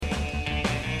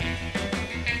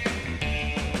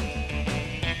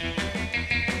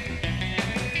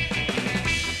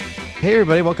Hey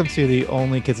everybody, welcome to the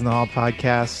Only Kids in the Hall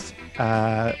podcast.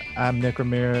 I'm Nick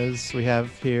Ramirez. We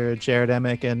have here Jared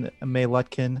Emick and May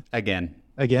Lutkin. Again?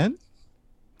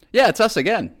 Yeah, it's us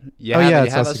again. You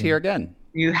have us here again.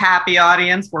 You happy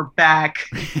audience, we're back.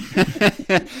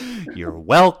 You're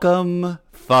welcome,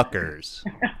 fuckers.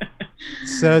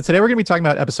 So today we're going to be talking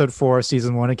about episode 4,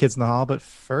 season 1 of Kids in the Hall. But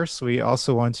first, we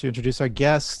also want to introduce our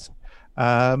guest.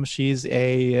 She's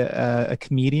a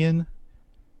comedian,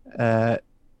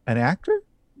 an actor,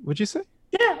 would you say?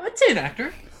 Yeah, I'd say an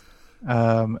actor.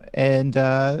 And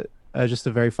just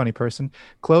a very funny person.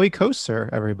 Chloe Koser,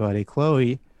 everybody.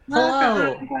 Chloe.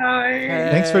 Hello.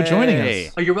 Thanks for joining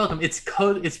us. Oh, you're welcome. It's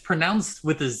pronounced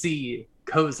with a Z.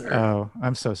 Koser. Oh,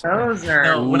 I'm so sorry. Koser.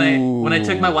 No, when I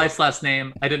took my wife's last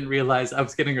name, I didn't realize I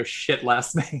was getting a shit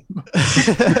last name.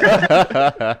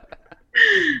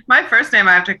 My first name,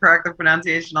 I have to correct the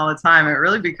pronunciation all the time. It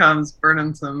really becomes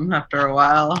burdensome after a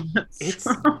while.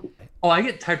 I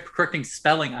get tired of correcting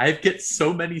spelling. I get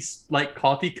so many like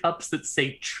coffee cups that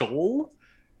say Chol.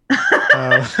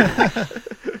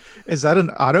 Is that an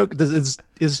auto? Is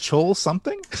Chol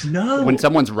something? No. When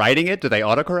someone's writing it, do they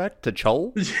autocorrect to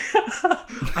Chol?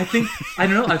 I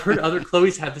don't know. I've heard other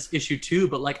Chloes have this issue too,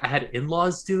 but like I had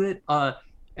in-laws do it.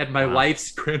 At my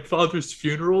wife's grandfather's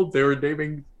funeral, they were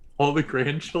naming all the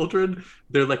grandchildren.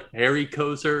 They're like Mary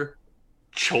Koser,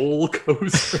 Chol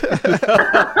Koser.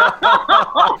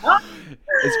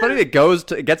 It's funny it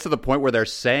gets to the point where they're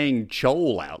saying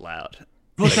Chol out loud.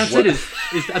 Well, Like, that's what? it. Is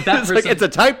that It's person? like it's a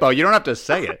typo. You don't have to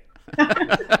say it.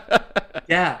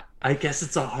 Yeah, I guess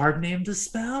it's a hard name to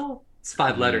spell. It's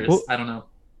 5 letters. Well- I don't know.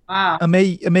 Wow.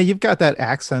 May, you've got that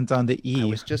accent on the I E.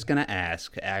 was just going to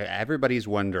ask. Everybody's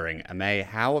wondering, Amay,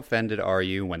 how offended are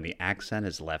you when the accent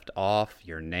is left off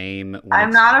your name? I'm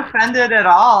not offended at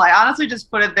all. I honestly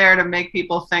just put it there to make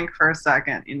people think for a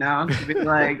second, to be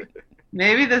like,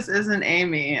 maybe this isn't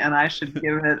Amy and I should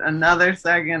give it another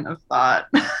second of thought.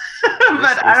 But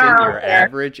I don't know. Your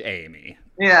average Amy.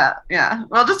 Yeah.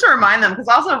 Well, just to remind them, because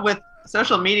also with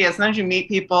social media, sometimes you meet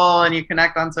people and you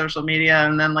connect on social media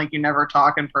and then like you never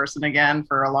talk in person again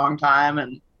for a long time,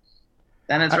 and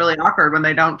then it's really awkward when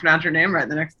they don't pronounce your name right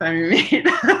the next time you meet.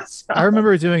 So. I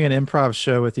remember doing an improv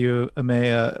show with you,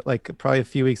 Amaya, like probably a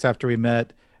few weeks after we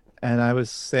met, and I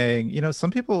was saying, some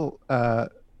people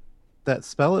that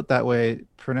spell it that way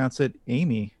pronounce it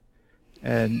Amy,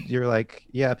 and you're like,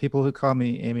 yeah, people who call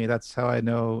me Amy, that's how I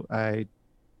know I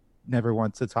never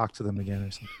want to talk to them again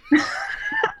or something.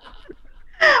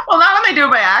 Well, not when they do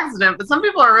it by accident, but some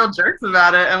people are real jerks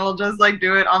about it and will just like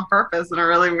do it on purpose in a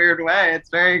really weird way. It's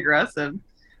very aggressive.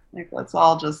 Like, let's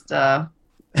all just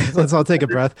Let's all take a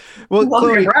breath. Well, hold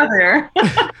Chloe, your breath here.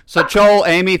 So, Chol,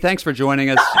 Amy, thanks for joining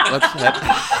us.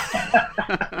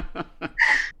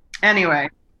 Anyway,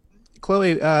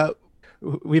 Chloe,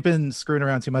 we've been screwing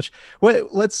around too much.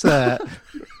 Let's talk Kids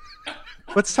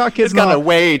It's in the Hall. gotten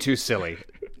way too silly.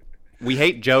 We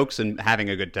hate jokes and having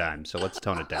a good time, so let's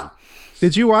tone it down.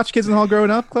 Did you watch Kids in the Hall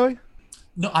growing up, Chloe?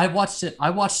 No, I watched it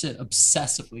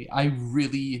obsessively. I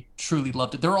really, truly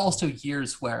loved it. There were also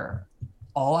years where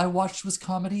all I watched was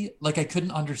comedy. Like I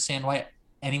couldn't understand why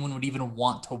anyone would even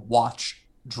want to watch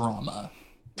drama.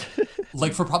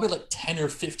 Like for probably like 10 or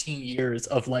 15 years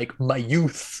of like my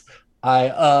youth,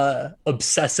 I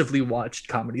obsessively watched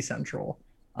Comedy Central.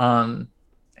 And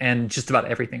just about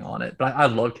everything on it. But I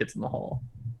love Kids in the Hall.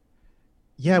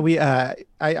 Yeah,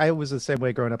 I was the same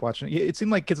way growing up watching it. It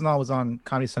seemed like Kids in the Hall was on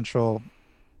Comedy Central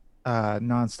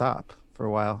nonstop for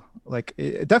a while. Like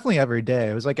definitely every day.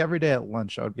 It was like every day at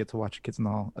lunch I would get to watch Kids in the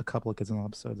Hall, a couple of Kids in the Hall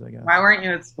episodes, I guess. why weren't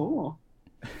you at school?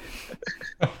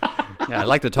 Yeah, I'd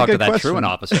like to talk to Good that question. truant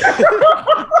officer.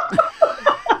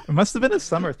 It must have been a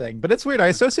summer thing. But it's weird. I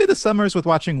associate the summers with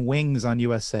watching Wings on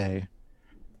USA.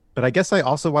 But I guess I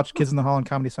also watched Kids in the Hall on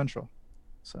Comedy Central.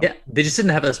 So Yeah, they just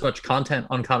didn't have as much content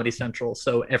on Comedy Central,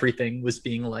 so everything was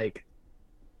being like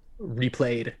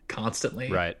replayed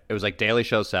constantly. Right. It was like Daily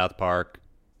Show, South Park,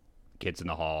 Kids in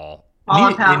the Hall. All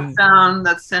Me- of Poundstone,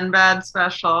 that Sinbad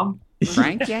special.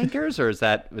 Frank Yankers, or was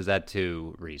that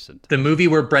too recent? The movie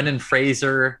where Brendan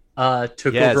Fraser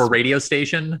took Yes. over a radio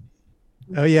station.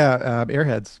 Oh yeah,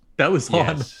 Airheads. That was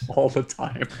Yes. on all the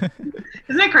time.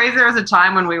 Isn't it crazy? There was a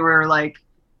time when we were like,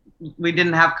 we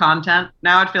didn't have content.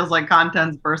 Now it feels like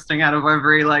content's bursting out of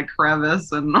every like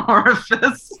crevice and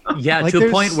orifice. Yeah, Like, to a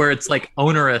there's- point where it's like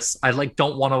onerous. I like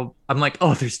don't want to. I'm like,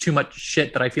 oh, there's too much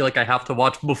shit that I feel like I have to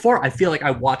watch. Before, I feel like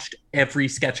I watched every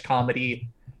sketch comedy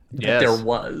that Yes. there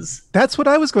was. That's what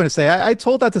I was going to say. I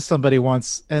told that to somebody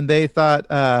once, and they thought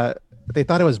I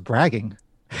was bragging.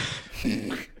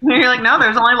 You're like, no,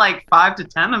 there's only like 5 to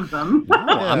 10 of them. No,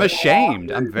 I'm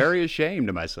ashamed. I'm very ashamed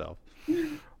of myself.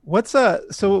 What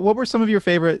were some of your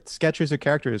favorite sketches or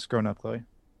characters growing up, Chloe?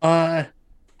 Uh,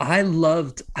 I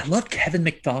loved Kevin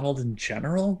McDonald in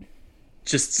general.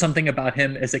 Just something about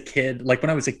him as a kid. Like when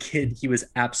I was a kid, he was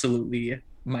absolutely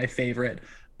my favorite.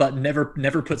 But never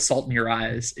put salt in your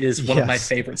eyes is one of my Yes.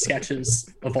 favorite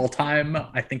sketches of all time.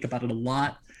 I think about it a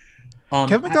lot.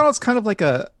 Kevin McDonald's kind of like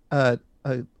a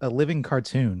living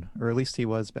cartoon, or at least he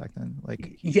was back then.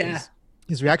 Like Yeah.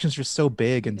 his reactions are so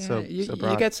big and Yeah, so you, so you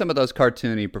broad. get some of those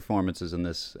cartoony performances in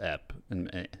this ep.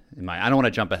 In my, I don't want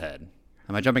to jump ahead.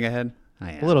 Am I jumping ahead?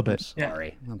 I am. A little bit. I'm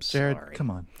sorry. I'm Jared, sorry. come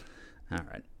on. All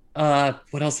right.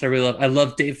 What else did I really love? I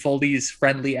love Dave Foley's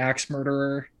friendly axe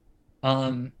murderer.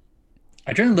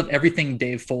 I generally love everything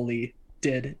Dave Foley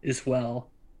did as well.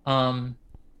 I'm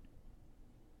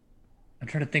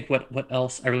trying to think what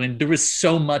else I really. There was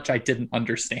so much I didn't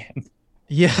understand.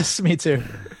 Yes, me too.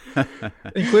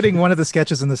 Including one of the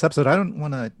sketches in this episode. I don't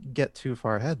want to get too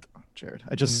far ahead, Jared.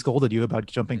 I just scolded you about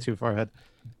jumping too far ahead.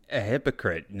 A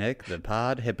hypocrite, Nick. The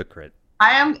pod hypocrite.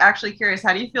 I am actually curious.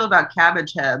 How do you feel about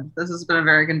Cabbage Head? This has been a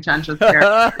very contentious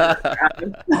character.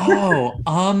 Oh,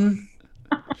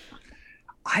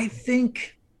 I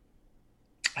think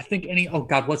any. Oh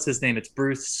God, what's his name? It's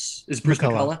Bruce. Is Bruce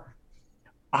McCullough.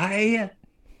 McCullough?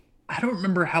 I don't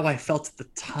remember how I felt at the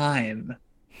time.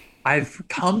 I've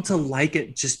come to like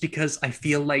it just because I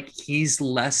feel like he's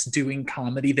less doing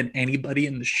comedy than anybody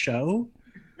in the show.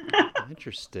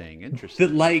 Interesting.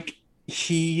 That like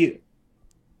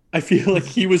I feel like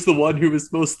he was the one who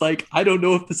was most like, I don't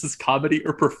know if this is comedy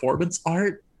or performance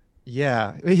art.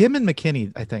 Yeah, him and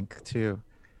McKinney, I think too.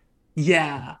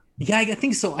 Yeah. Yeah, I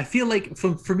think so. I feel like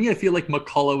for me, I feel like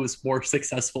McCullough was more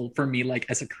successful for me, like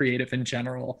as a creative in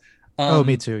general. Oh,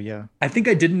 me too. Yeah. I think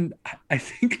I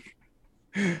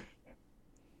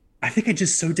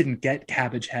just so didn't get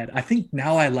Cabbage Head. I think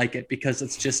now I like it because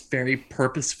it's just very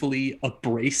purposefully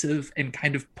abrasive and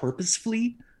kind of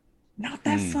purposefully not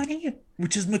that funny,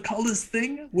 which is McCullough's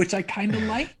thing, which I kind of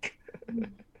like.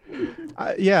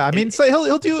 Yeah, I mean, so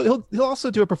he'll also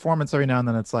do a performance every now and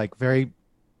then. It's like very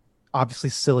obviously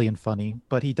silly and funny,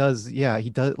 but he does.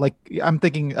 Like I'm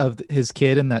thinking of his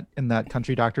kid in that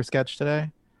country doctor sketch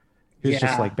today, who's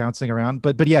just like bouncing around.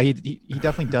 But yeah, he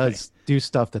definitely does do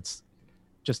stuff that's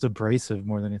just abrasive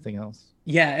more than anything else.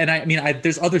 Yeah, and I mean,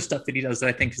 there's other stuff that he does that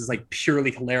I think is like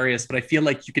purely hilarious, but I feel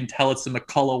like you can tell it's the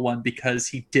McCullough one because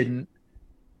he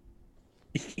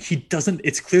doesn't.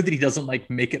 It's clear that he doesn't like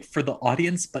make it for the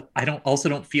audience, but I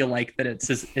don't feel like that it's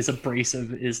as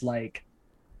abrasive as like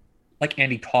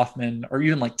Andy Kaufman or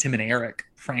even like Tim and Eric.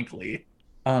 Frankly,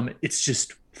 it's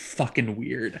just fucking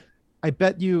weird. I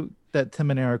bet you that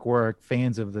Tim and Eric were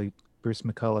fans of the Bruce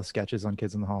McCullough sketches on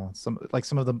Kids in the Hall. Some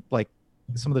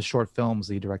of the short films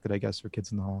that he directed, I guess, for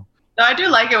Kids in the Hall. No, I do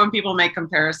like it when people make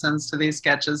comparisons to these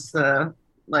sketches to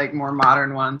like more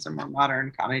modern ones or more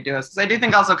modern comedy duos. Because I do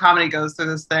think also comedy goes through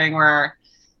this thing where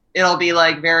it'll be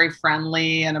like very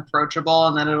friendly and approachable,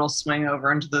 and then it'll swing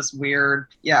over into this weird,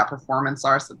 performance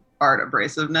art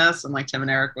abrasiveness. And like Tim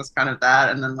and Eric was kind of that.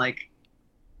 And then like,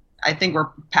 I think we're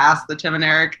past the Tim and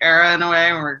Eric era in a way,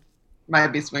 and we might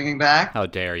be swinging back. How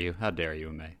dare you,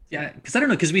 May? Yeah, because I don't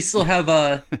know, because we still have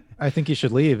I think You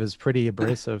Should Leave is pretty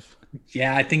abrasive.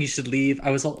 Yeah, I think you should leave.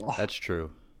 I was. That's true.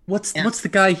 What's the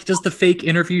guy who does the fake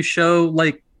interview show?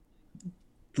 Like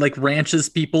ranches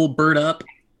people bird up.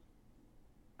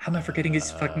 How am I forgetting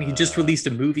his fucking? He just released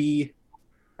a movie.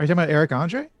 Are you talking about Eric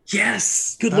Andre?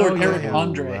 Yes, good lord, yeah, Eric yeah.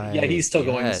 Andre. Right. Yeah, he's still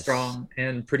going Yes. strong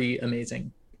and pretty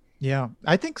amazing. Yeah,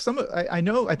 I think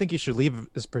I think You Should Leave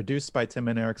is produced by Tim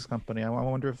and Eric's company. I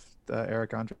wonder if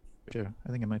Eric Andre too.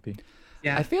 I think it might be.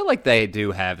 Yeah, I feel like they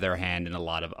do have their hand in a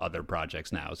lot of other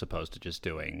projects now, as opposed to just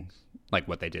doing like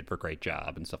what they did for Great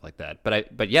Job and stuff like that.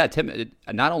 But yeah, Tim.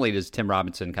 Not only does Tim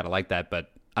Robinson kind of like that,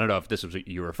 but I don't know if this was what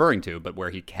you were referring to, but where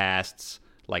he casts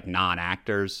like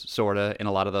non-actors sorta in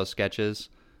a lot of those sketches.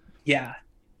 yeah.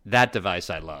 That device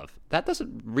I love. That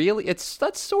doesn't really.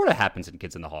 That sort of happens in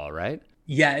Kids in the Hall, right?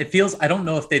 Yeah, it feels. I don't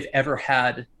know if they've ever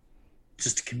had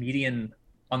just a comedian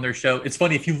on their show. It's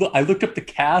funny if you look. I looked up the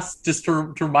cast just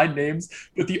to remind names,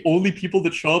 but the only people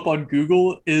that show up on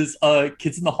Google is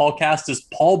Kids in the Hall cast is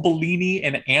Paul Bellini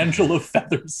and Angela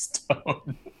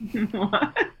Featherstone.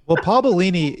 Well, Paul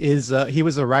Bellini he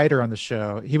was a writer on the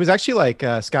show. He was actually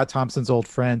like Scott Thompson's old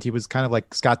friend. He was kind of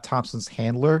like Scott Thompson's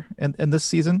handler in this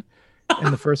season. In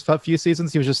the first few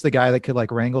seasons, he was just the guy that could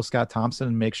like wrangle Scott Thompson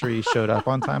and make sure he showed up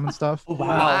on time and stuff. Oh,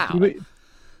 wow.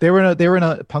 They were in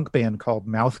a punk band called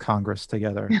Mouth Congress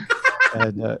together.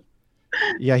 And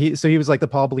he was like the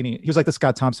Paul Bellini. He was like the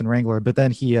Scott Thompson wrangler, but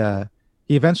then he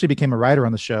eventually became a writer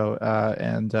on the show,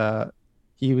 and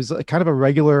he was kind of a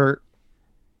regular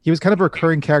He was kind of a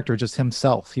recurring character, just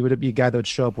himself. He would be a guy that would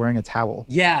show up wearing a towel.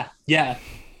 Yeah, yeah.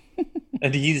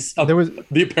 And he's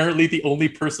apparently the only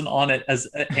person on it,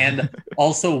 and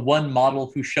also one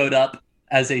model who showed up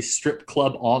as a strip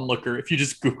club onlooker. If you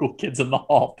just Google Kids in the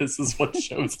Hall, this is what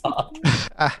shows up.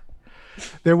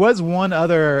 There was one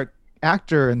other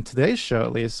actor in today's show,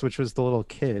 at least, which was the little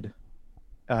kid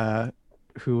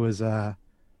who was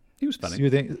he was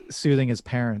funny. soothing his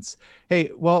parents. Hey,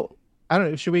 well, I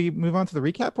don't know. Should we move on to the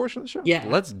recap portion of the show? Yeah,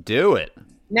 let's do it.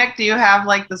 Nick, do you have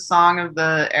like the song of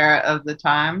the era of the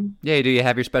time? Yeah, do you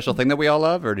have your special thing that we all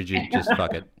love, or did you just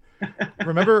fuck it?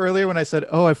 Remember earlier when I said,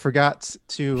 "Oh, I forgot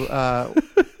to"?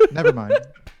 Never mind.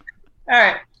 All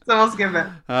right, so we'll skip it.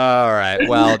 All right.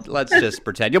 Well, let's just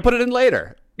pretend you'll put it in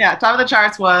later. Yeah, top of the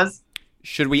charts was.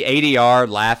 Should we ADR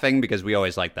laughing because we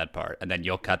always like that part, and then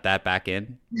you'll cut that back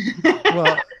in?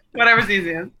 Well, whatever's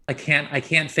easiest. I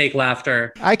can't fake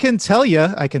laughter. I can tell you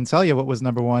what was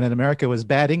number one in America was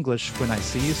Bad English, When I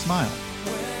See You Smile.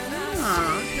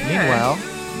 Oh, okay. Meanwhile,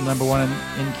 number one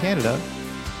in Canada,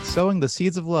 Sowing the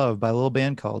Seeds of Love by a little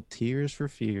band called Tears for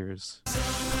Fears.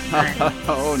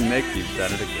 Oh, Nick, you've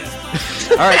done it again.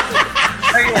 All right.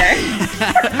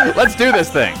 Okay. Let's do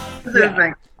this thing.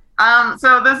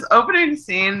 So this opening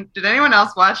scene, did anyone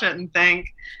else watch it and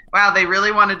think, wow, they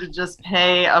really wanted to just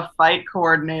pay a fight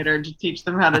coordinator to teach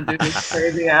them how to do this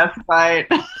crazy ass fight?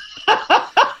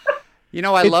 You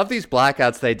know, I love these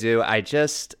blackouts they do. I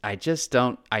just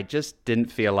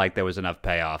didn't feel like there was enough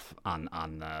payoff on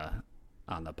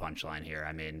the punchline here.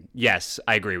 I mean, yes,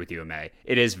 I agree with you, May.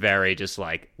 It is very just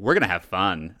like, we're going to have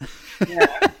fun.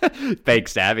 Yeah. Fake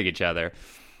stabbing each other.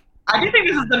 I do think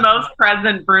this is the most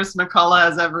present Bruce McCullough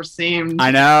has ever seemed.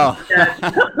 I know.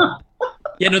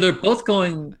 Yeah, no, they're both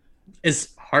going as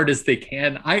hard as they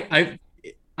can. I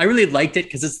really liked it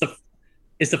because it's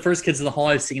the first Kids in the Hall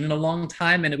I've seen in a long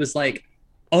time, and it was like,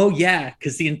 oh yeah,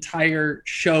 because the entire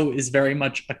show is very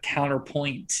much a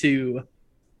counterpoint to,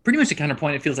 pretty much a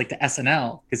counterpoint. It feels like to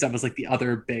SNL, because that was like the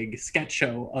other big sketch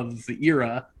show of the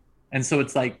era, and so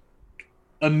it's like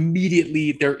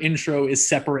immediately their intro is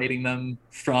separating them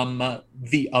from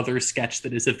the other sketch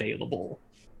that is available.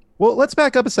 Well, let's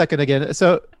back up a second again.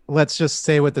 So let's just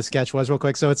say what the sketch was real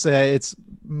quick. So it's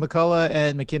McCullough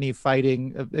and McKinney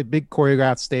fighting a big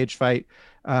choreographed stage fight,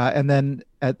 and then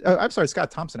I'm sorry, Scott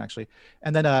Thompson actually,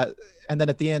 and then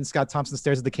at the end, Scott Thompson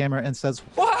stares at the camera and says,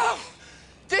 "Wow,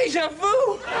 deja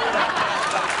vu."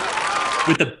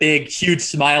 With a big, huge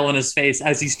smile on his face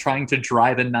as he's trying to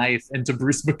drive a knife into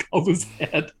Bruce McCullough's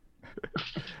head.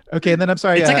 Okay, and then I'm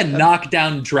sorry. It's like a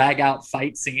knockdown, drag-out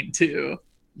fight scene too.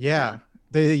 Yeah,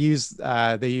 they use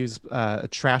a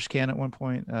trash can at one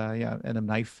point. And a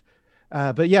knife.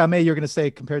 But yeah, May, you're going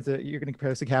to compare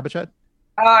this to Cabbage Head?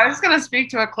 I was going to speak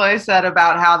to what Chloe said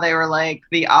about how they were like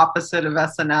the opposite of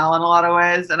SNL in a lot of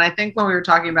ways. And I think when we were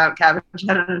talking about Cabbage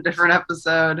Head in a different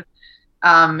episode,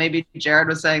 maybe Jared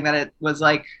was saying that it was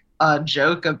like a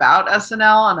joke about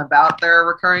SNL and about their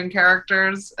recurring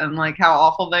characters and like how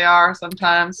awful they are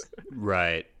sometimes.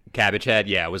 Right. Cabbage Head,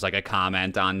 yeah, it was like a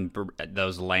comment on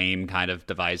those lame kind of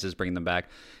devices, bringing them back.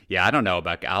 Yeah,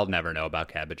 I'll never know about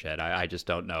Cabbage Head. I just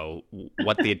don't know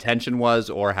what the intention was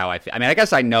or how I feel. I mean, I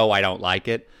guess I know I don't like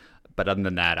it, but other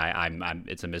than that,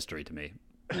 it's a mystery to me.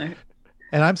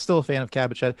 And I'm still a fan of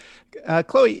Cabbage Head.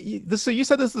 Chloe, so you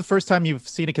said this is the first time you've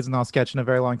seen a Kids in the Hall sketch in a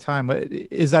very long time.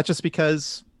 Is that just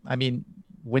because, I mean,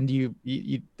 when do you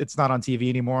it's not on TV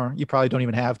anymore? You probably don't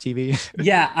even have TV.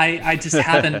 Yeah, I just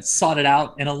haven't sought it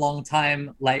out in a long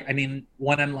time. Like, I mean,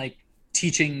 when I'm like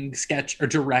teaching sketch or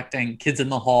directing, Kids in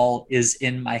the Hall is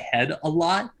in my head a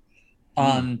lot.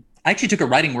 I actually took a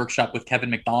writing workshop with Kevin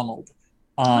McDonald.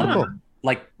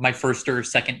 Like my first or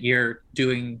second year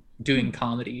doing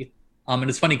comedy. And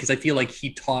it's funny because I feel like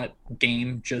he taught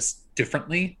game just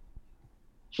differently.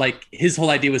 Like his whole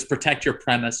idea was protect your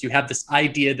premise. You have this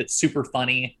idea that's super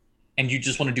funny and you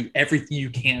just want to do everything you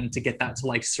can to get that to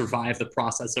like survive the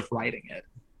process of writing it.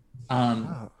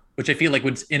 Which I feel like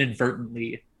was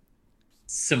inadvertently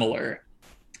similar.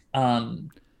 But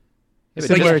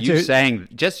you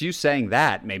saying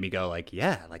that made me go like,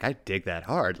 yeah, like I dig that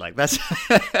hard. Like that's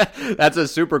that's a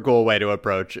super cool way to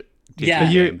approach it.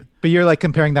 Yeah. But you're like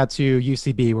comparing that to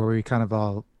UCB where we kind of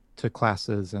all took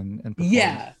classes and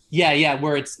performed. Yeah,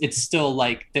 where it's still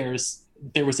like there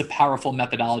was a powerful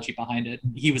methodology behind it.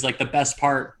 He was like, the best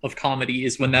part of comedy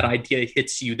is when that idea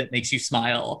hits you that makes you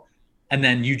smile, and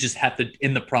then you just have to,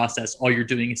 in the process, all you're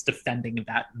doing is defending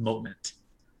that moment.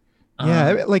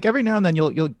 Yeah, like every now and then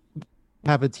you'll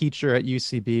have a teacher at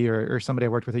UCB or somebody I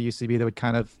worked with at UCB that would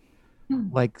kind of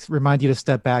like remind you to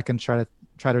step back and try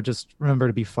to just remember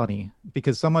to be funny,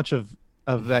 because so much of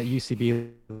of that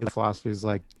UCB philosophy is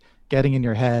like getting in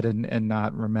your head and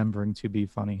not remembering to be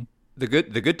funny. The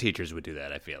good teachers would do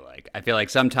that, I feel like. I feel like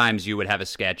sometimes you would have a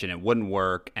sketch and it wouldn't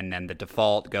work, and then the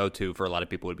default go-to for a lot of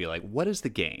people would be like, what is the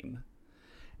game?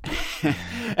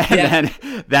 And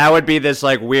then that would be this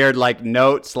like weird like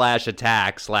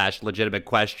note/attack/ legitimate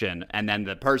question, and then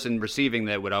the person receiving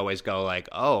that would always go like,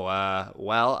 oh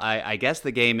well, I guess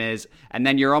the game is, and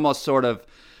then you're almost sort of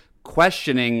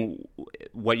questioning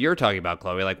what you're talking about,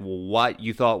 Chloe, like what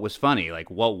you thought was funny, like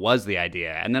what was the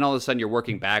idea, and then all of a sudden you're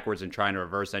working backwards and trying to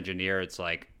reverse engineer. It's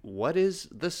like, what is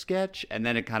the sketch? And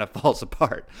then it kind of falls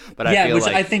apart. But I feel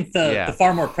like, I think the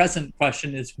far more present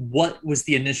question is, what was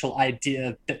the initial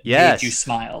idea that made you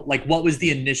smile? Like, what was the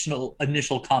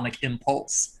initial comic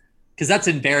impulse? Because that's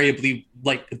invariably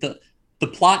like the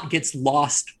plot gets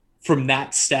lost from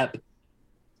that step,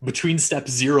 between step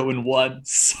 0 and 1,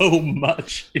 so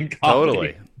much in comedy.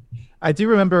 Totally. I do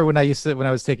remember when I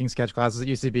was taking sketch classes, it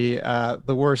used to be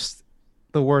the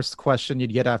worst question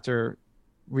you'd get after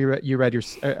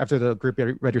after the group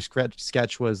read your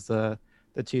sketch was the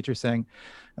teacher saying,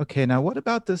 "Okay, now what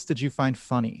about this did you find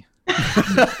funny?"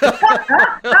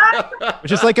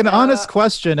 Which is like an honest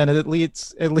question, and it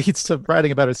leads to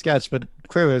writing a better sketch. But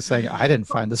clearly, it's saying, "I didn't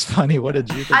find this funny. What did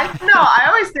you think?" I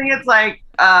always think it's like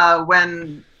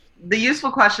when the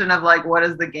useful question of like, what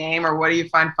is the game or what do you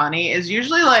find funny is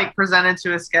usually like presented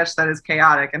to a sketch that is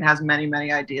chaotic and has many,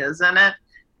 many ideas in it.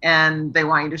 And they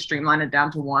want you to streamline it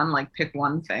down to one, like pick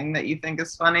one thing that you think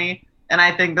is funny. And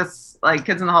I think that's like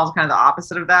Kids in the Hall is kind of the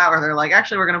opposite of that, where they're like,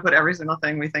 actually, we're going to put every single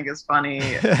thing we think is funny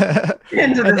into this.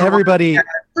 And everybody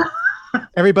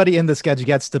in the sketch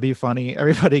gets to be funny.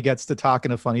 Everybody gets to talk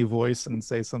in a funny voice and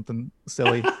say something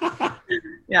silly.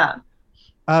 Yeah.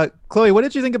 Chloe, what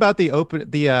did you think about the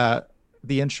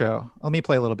intro? Let me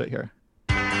play a little bit here.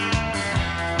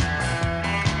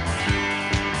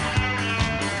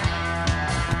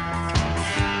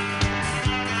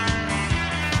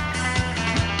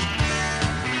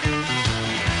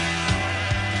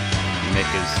 Nick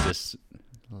is just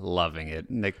loving it.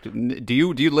 Nick, do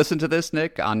you listen to this,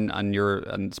 Nick, on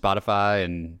Spotify,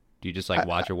 and do you just like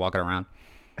watch it walking around?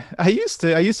 I used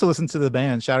to listen to the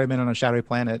band Shadowy Men on a Shadowy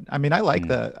Planet. I mean, I like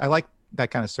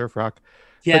that kind of surf rock.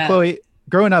 Yeah. But Chloe,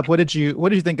 growing up, what did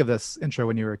you think of this intro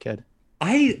when you were a kid?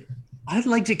 I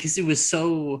liked it because it was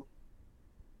so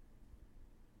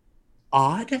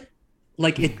odd.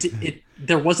 Like it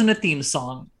there wasn't a theme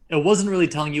song. It wasn't really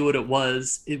telling you what it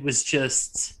was. It was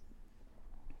just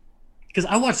because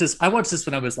I watched this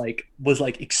when I was like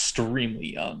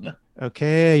extremely young.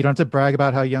 Okay, you don't have to brag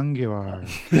about how young you are.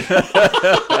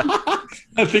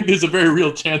 I think there's a very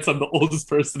real chance I'm the oldest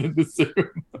person in this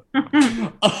room.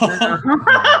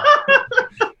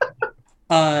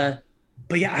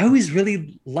 But yeah, I always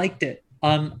really liked it.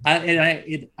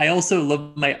 I also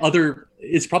love my other.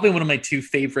 It's probably one of my 2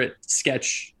 favorite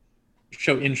sketch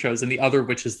show intros, and the other,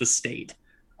 which is The State.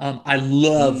 I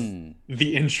love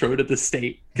the intro to The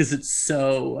State because it's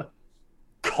so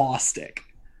caustic.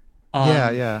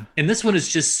 Yeah. And this one is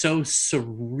just so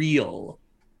surreal.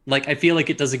 Like, I feel like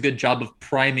it does a good job of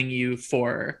priming you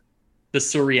for the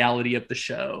surreality of the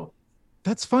show.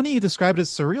 That's funny you described it as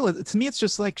surreal. To me, it's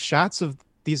just like shots of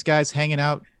these guys hanging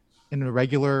out in a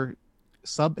regular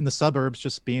in the suburbs,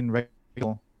 just being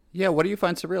regular. Yeah, what do you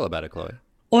find surreal about it, Chloe?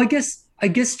 Well, I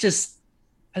guess just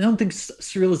I don't think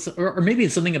surreal is, or maybe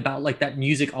it's something about like that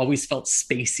music always felt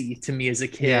spacey to me as a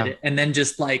kid, and then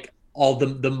just like all the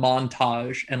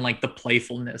montage and like the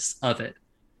playfulness of it.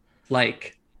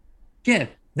 Like, yeah.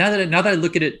 Now that I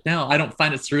look at it now, I don't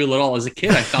find it surreal at all. As a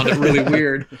kid, I found it really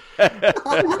weird.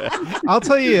 I'll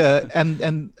tell you,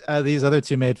 and these other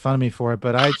 2 made fun of me for it,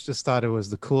 but I just thought it was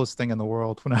the coolest thing in the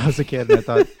world when I was a kid. And I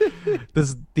thought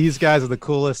these guys are the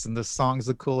coolest, and this song's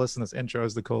the coolest, and this intro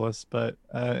is the coolest. But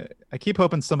I keep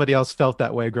hoping somebody else felt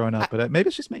that way growing up, but maybe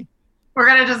it's just me. We're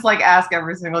gonna just like ask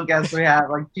every single guest we have,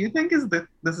 like, do you think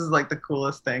this is like the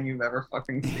coolest thing you've ever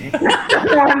fucking seen?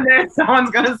 One day someone's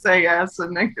gonna say yes,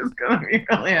 and Nick is gonna be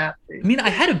really happy. I mean, I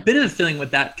had a bit of a feeling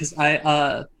with that because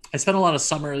I spent a lot of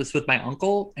summers with my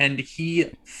uncle, and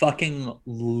he fucking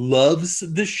loves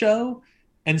the show,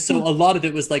 and so a lot of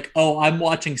it was like, oh, I'm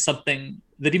watching something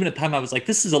that even at the time I was like,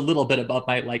 this is a little bit above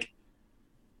my like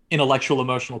intellectual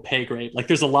emotional pay grade. Like,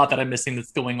 there's a lot that I'm missing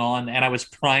that's going on, and I was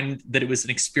primed that it was an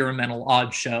experimental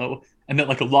odd show and that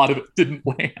like a lot of it didn't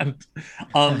land.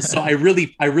 So I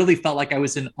really felt like I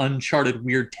was in uncharted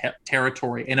weird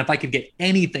territory, and if I could get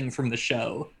anything from the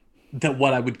show, that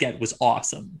what I would get was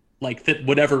awesome. Like, that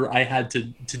whatever I had to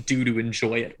do to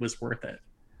enjoy it was worth it.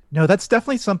 No, that's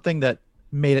definitely something that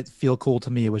made it feel cool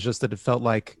to me. It was just that it felt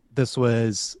like this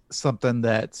was something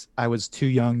that I was too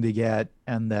young to get,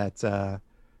 and that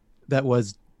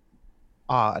was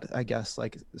odd, I guess,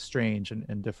 like strange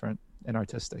and different and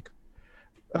artistic.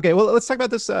 Okay, well, let's talk about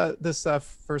this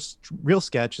first real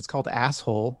sketch. It's called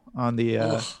Asshole on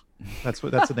the. That's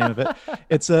the name of it.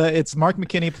 It's Mark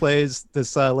McKinney plays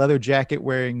this leather jacket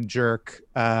wearing jerk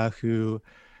who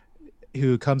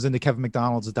comes into Kevin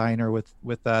McDonald's diner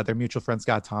with their mutual friend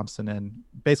Scott Thompson, and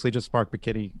basically just Mark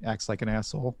McKinney acts like an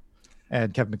asshole,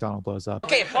 and Kevin McDonald blows up.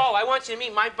 Okay, Paul, I want you to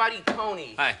meet my buddy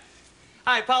Tony. Hi.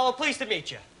 Hi, Paulo. Pleased to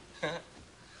meet you.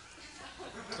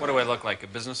 What do I look like, a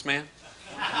businessman?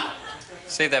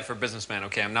 Save that for businessman,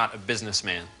 okay? I'm not a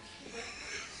businessman.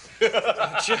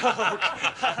 Joke.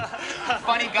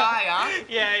 Funny guy, huh?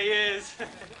 Yeah, he is.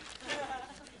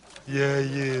 Yeah,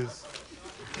 he is.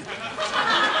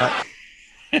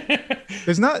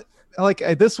 There's not like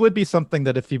this would be something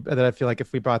that I feel like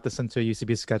if we brought this into a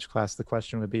UCB sketch class, the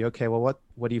question would be, okay, well,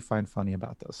 what do you find funny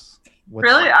about this?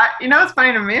 Really, what's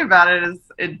funny to me about it is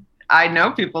I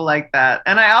know people like that,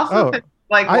 and I also think,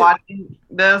 watching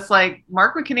this, like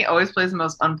Mark McKinney always plays the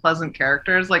most unpleasant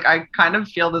characters. Like I kind of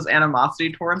feel this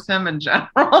animosity towards him in general,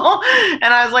 and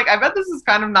I was like, I bet this is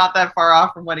kind of not that far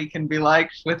off from what he can be like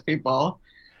with people.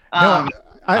 No,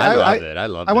 I loved it. I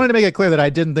wanted to make it clear that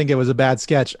I didn't think it was a bad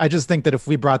sketch. I just think that if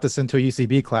we brought this into a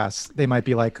UCB class, they might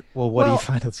be like, "Well, what do you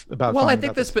find about?" Well, I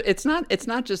think this. It's not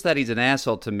just that he's an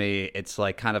asshole to me. It's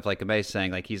like kind of like Amay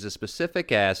saying, like he's a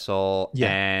specific asshole,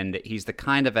 and he's the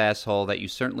kind of asshole that you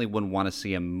certainly wouldn't want to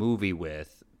see a movie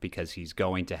with, because he's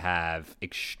going to have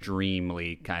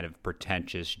extremely kind of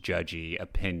pretentious, judgy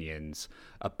opinions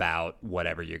about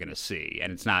whatever you're going to see,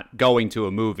 and it's not going to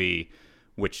a movie,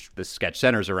 which the sketch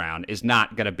centers around, is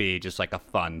not going to be just like a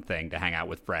fun thing to hang out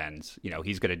with friends. You know,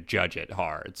 he's going to judge it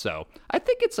hard. So I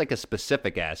think it's like a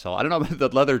specific asshole. I don't know, the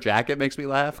leather jacket makes me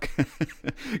laugh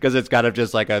because it's kind of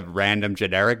just like a random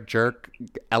generic jerk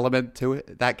element to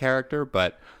it, that character.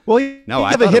 But well, no,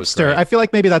 I have a hipster. I feel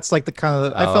like maybe that's like the kind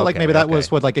of, I felt like maybe that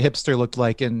was what like a hipster looked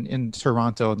like in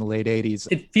Toronto in the late 80s.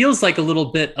 It feels like a little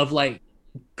bit of like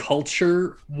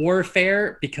culture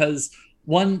warfare, because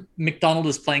one, McDonald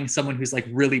is playing someone who's like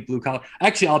really blue collar.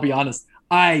 Actually, I'll be honest.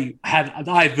 I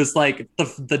was like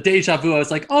the deja vu. I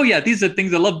was like, oh yeah, these are the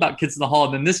things I love about Kids in the Hall.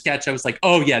 And then this sketch, I was like,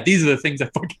 oh yeah, these are the things I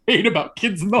fucking hate about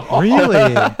Kids in the Hall.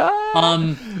 Really?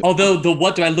 Although the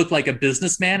what do I look like, a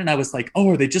businessman? And I was like,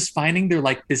 oh, are they just finding their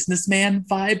like businessman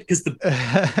vibe? Because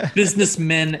the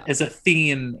businessmen as a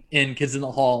theme in Kids in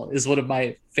the Hall is one of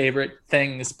my favorite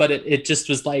things. But it just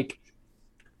was like,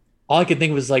 all I could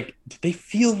think was like, did they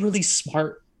feel really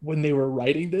smart when they were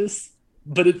writing this?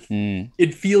 But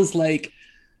it feels like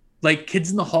Kids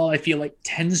in the Hall, I feel like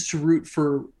tends to root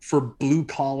for blue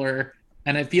collar,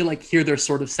 and I feel like here they're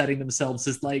sort of setting themselves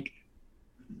as like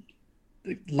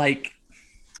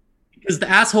because the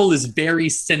asshole is very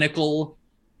cynical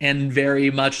and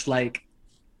very much like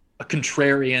a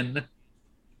contrarian,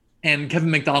 and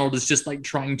Kevin McDonald is just like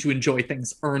trying to enjoy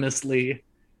things earnestly,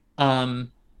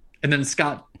 and then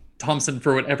Scott Thompson,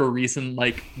 for whatever reason,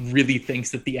 like really thinks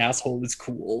that the asshole is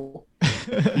cool.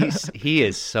 He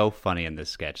is so funny in this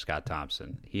sketch, Scott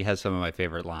Thompson. He has some of my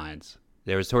favorite lines.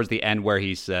 There was towards the end where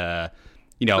he's, what's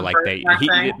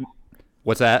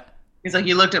that? He's like,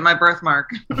 you looked at my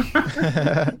birthmark.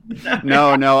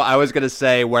 No, I was going to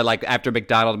say where like after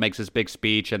McDonald makes his big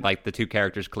speech and like the two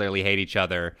characters clearly hate each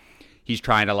other, he's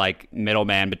trying to like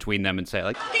middleman between them and say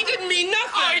like, He didn't mean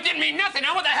nothing. Oh, he didn't mean nothing.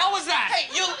 Now what the hell was that? Hey,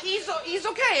 he's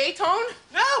okay, eh, Tone?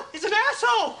 No, he's an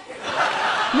asshole.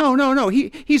 No,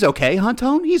 he's okay, huh,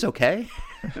 Tone? He's okay.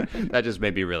 That just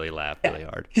made me really laugh really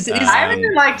hard. I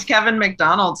really liked Kevin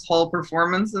McDonald's whole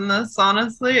performance in this,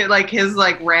 honestly. Like his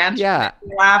like rant,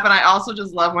 laugh, and I also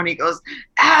just love when he goes,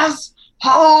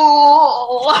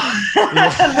 asshole.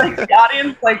 Like the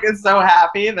audience like is so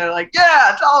happy. They're like,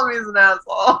 yeah, tell him he's an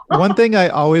asshole. One thing I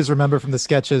always remember from the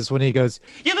sketches when he goes,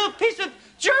 you little piece of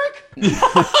jerk.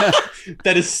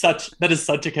 That is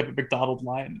such a Kevin McDonald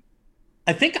line.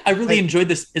 I think I really enjoyed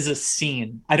this as a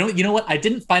scene. I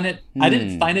didn't find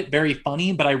it very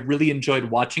funny, but I really enjoyed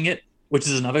watching it, which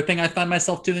is another thing I find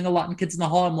myself doing a lot in Kids in the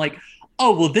Hall. I'm like,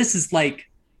 oh, well, this is like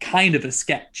kind of a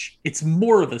sketch. It's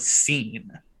more of a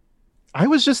scene. I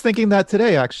was just thinking that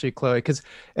today, actually, Chloe, because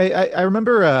I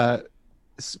remember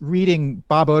reading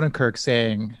Bob Odenkirk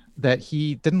saying that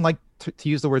he didn't like to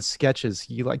use the word sketches.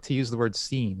 He liked to use the word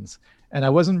scenes. And I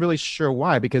wasn't really sure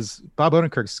why, because Bob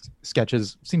Odenkirk's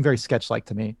sketches seem very sketch-like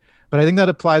to me. But I think that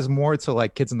applies more to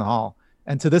like Kids in the Hall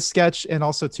and to this sketch, and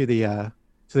also to the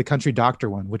Country Doctor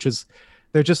one, which is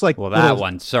they're just like that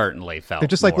one certainly felt. They're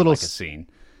just like little like a scene.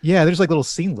 Yeah, there's like little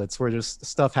scenelets where just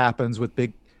stuff happens with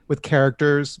with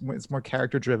characters. It's more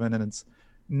character driven, and it's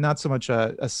not so much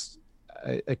a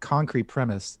concrete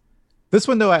premise. This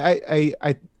one, though,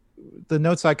 I the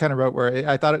notes I kind of wrote were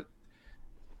I thought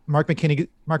Mark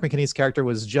McKinney's character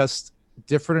was just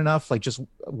different enough, like just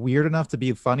weird enough to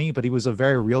be funny, but he was a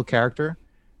very real character.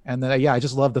 And then I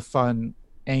just love the fun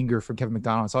anger from Kevin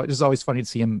McDonald. So it's just always funny to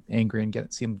see him angry and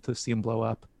see him blow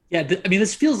up. Yeah, I mean,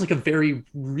 this feels like a very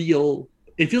real.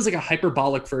 It feels like a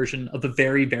hyperbolic version of a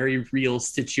very, very real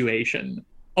situation.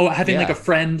 Oh, having like a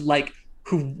friend like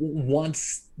who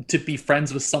wants to be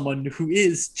friends with someone who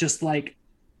is just like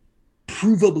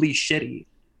provably shitty.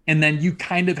 And then you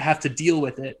kind of have to deal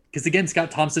with it. Because again, Scott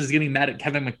Thompson is getting mad at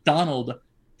Kevin McDonald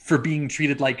for being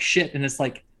treated like shit. And it's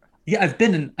like, yeah, I've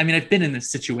been in this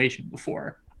situation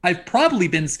before. I've probably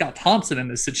been Scott Thompson in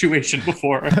this situation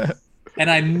before.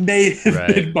 And I may have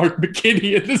been Mark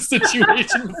McKinney in this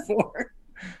situation before.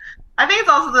 I think it's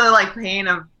also the like pain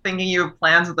of thinking you have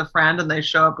plans with a friend and they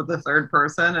show up with a third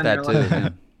person and That you're too,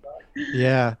 like,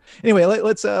 Yeah. Anyway,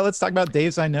 let's talk about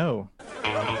Daves I Know. These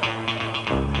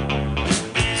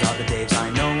are the Daves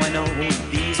I know.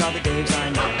 These are the Daves I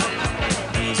know.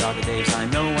 These are the Daves I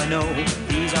know.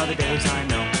 These are the Daves I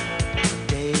know.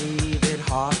 David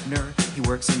Hoffner, he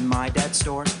works in my dad's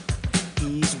store.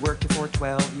 He's worked here for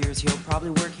 12 years. He'll probably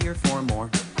work here for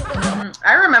more.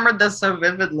 I remembered this so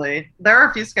vividly. There are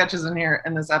a few sketches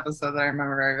in this episode that I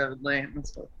remember very vividly. And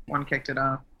that's what one kicked it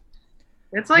off.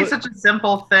 It's like such a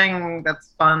simple thing that's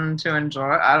fun to enjoy.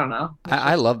 I don't know.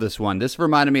 I love this one. This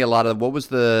reminded me a lot of, what was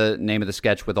the name of the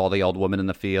sketch with all the old women in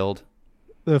the field?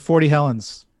 The 40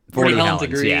 Helens. 40 Helens,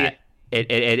 agree. Yeah.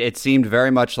 It seemed very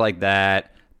much like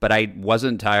that, but I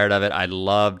wasn't tired of it. I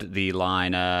loved the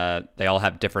line, they all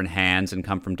have different hands and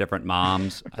come from different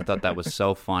moms. I thought that was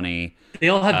so funny. They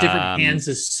all have different hands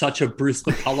is such a Bruce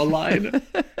McCullough line.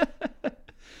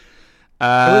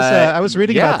 I was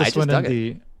reading about this one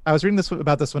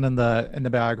about this one in the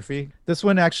biography. This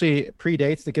one actually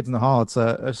predates The Kids in the Hall. It's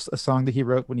a song that he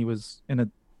wrote when he was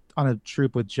on a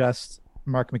troupe with just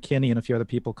Mark McKinney and a few other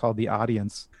people called The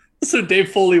Audience. So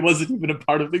Dave Foley wasn't even a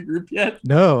part of the group yet?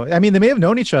 No, I mean, they may have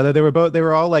known each other. They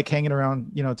were all like hanging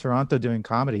around, Toronto doing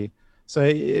comedy. So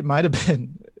it might have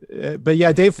been, but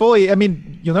yeah, Dave Foley. I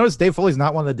mean, you'll notice Dave Foley's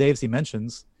not one of the Daves he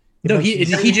mentions.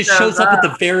 He just shows up at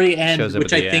the very end,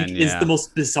 which I think is the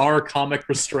most bizarre comic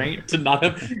restraint. To not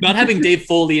having Dave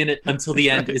Foley in it until the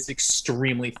end is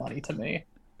extremely funny to me.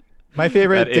 My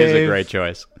favorite That is a great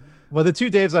choice. Well, the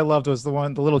two Daves I loved was the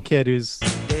little kid who's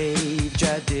Dave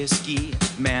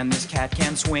Jadisky, man, this cat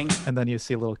can swing. And then you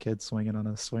see a little kid swinging on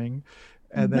a swing.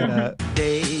 And then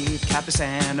Dave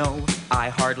Capisano, I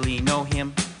hardly know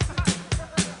him.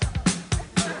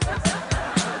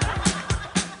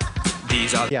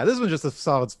 Yeah, this one's just a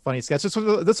solid, funny sketch. This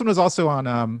one was also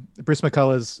on Bruce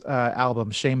McCullough's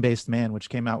album "Shame-Based Man," which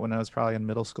came out when I was probably in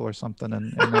middle school or something,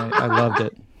 and I loved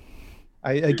it.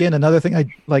 Again, another thing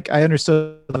I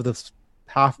understood the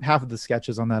half of the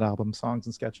sketches on that album, songs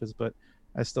and sketches, but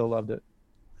I still loved it.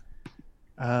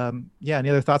 Yeah, any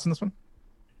other thoughts on this one?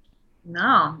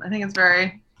 No, I think it's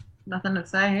very nothing to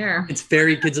say here. It's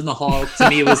very Kids in the Hall. To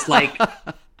me, it was like,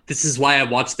 this is why I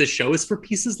watch this show, is for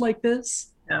pieces like this.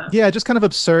 Yeah, just kind of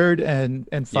absurd and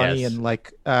funny, Yes. and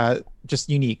like just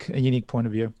a unique point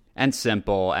of view. And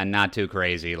simple and not too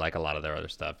crazy like a lot of their other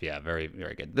stuff. Yeah, very,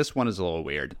 very good. This one is a little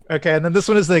weird. Okay, and then this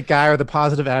one is the guy with the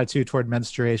positive attitude toward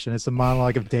menstruation. It's a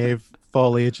monologue of Dave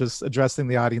Foley just addressing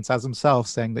the audience as himself,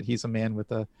 saying that he's a man with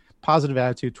a positive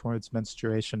attitude towards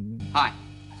menstruation. Hi,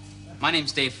 my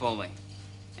name's Dave Foley,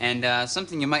 and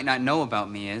something you might not know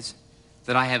about me is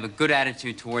that I have a good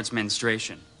attitude towards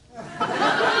menstruation.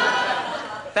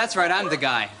 That's right, I'm the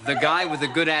guy with a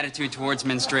good attitude towards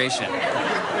menstruation.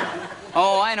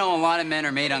 Oh, I know a lot of men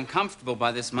are made uncomfortable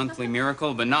by this monthly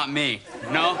miracle, but not me.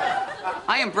 No,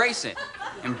 I embrace it.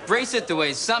 Embrace it the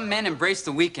way some men embrace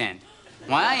the weekend.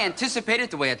 Why, I anticipate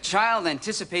it the way a child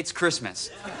anticipates Christmas.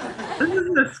 This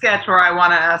is the sketch where I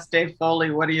want to ask Dave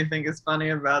Foley, what do you think is funny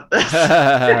about this?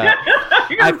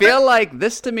 I feel like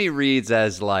this to me reads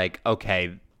as like,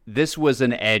 okay, this was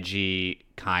an edgy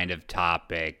kind of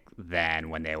topic then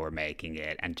when they were making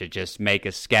it, and to just make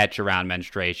a sketch around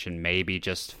menstruation maybe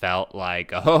just felt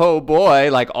like, oh boy,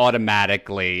 like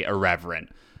automatically irreverent.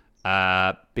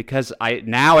 Because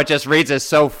now it just reads as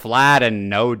so flat and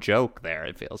no joke there,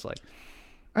 it feels like.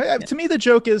 To me, the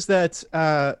joke is that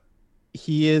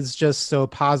he is just so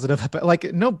positive about,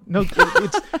 like, no,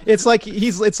 it's like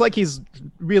he's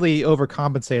really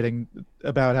overcompensating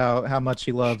about how much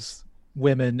he loves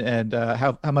women and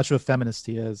how much of a feminist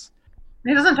he is.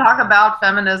 He doesn't talk about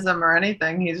feminism or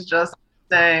anything. He's just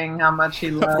saying how much he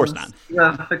loves Of course not.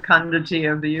 the fecundity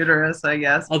of the uterus, I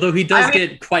guess. Although he does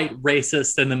get quite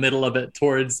racist in the middle of it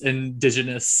towards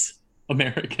indigenous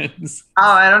Americans. Oh,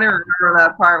 I don't even remember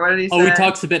that part. What did he say? Oh, he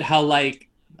talks a bit how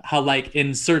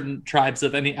in certain tribes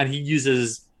and he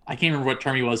uses, I can't remember what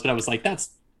term he was, but I was like,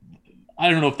 I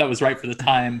don't know if that was right for the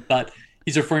time, but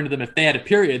he's referring to them, if they had a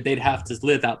period, they'd have to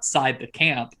live outside the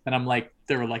camp. And I'm like,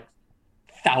 there were like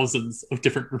thousands of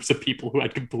different groups of people who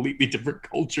had completely different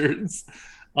cultures.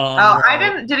 I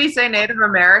didn't. Did he say Native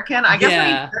American? I guess when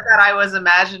he Yeah. said that, I was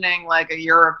imagining like a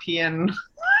European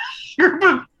group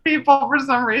of people for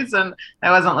some reason. I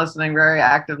wasn't listening very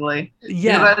actively.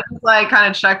 Yeah. But it's like kind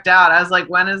of checked out. I was like,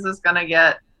 when is this gonna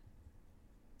get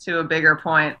to a bigger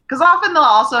point? Because often they'll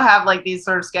also have like these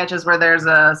sort of sketches where there's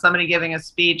somebody giving a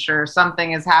speech or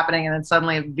something is happening, and then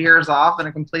suddenly it veers off in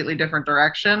a completely different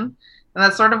direction. And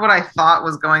that's sort of what I thought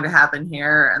was going to happen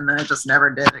here, and then it just never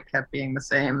did. It kept being the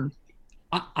same.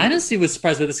 I honestly was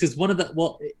surprised by this because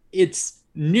it's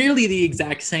nearly the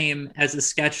exact same as a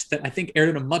sketch that I think aired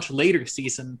in a much later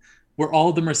season where all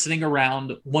of them are sitting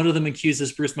around. One of them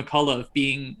accuses Bruce McCullough of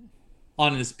being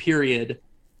on his period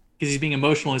because he's being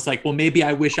emotional. He's like, well, maybe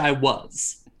I wish I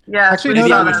was. Yeah, Actually, Maybe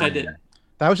no, I no, wish no. I did.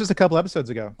 That was just a couple episodes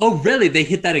ago. Oh, really? They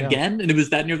hit that Yeah. again, and it was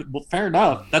that near. Well, fair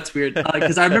enough. That's weird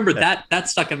because I remember that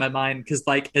stuck in my mind because,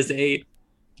 like, as a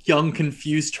young,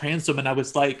 confused trans woman, I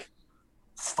was like,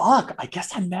 "Fuck! I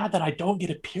guess I'm mad that I don't get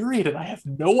a period, and I have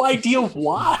no idea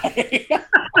why."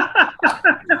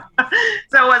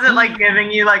 So was it like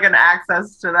giving you like an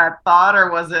access to that thought, or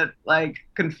was it like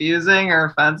confusing or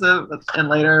offensive in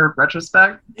later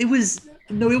retrospect? It was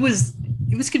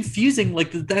confusing.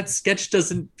 Like that sketch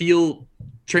doesn't feel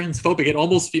transphobic. It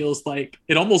almost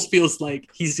feels like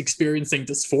he's experiencing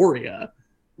dysphoria.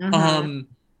 Mhm.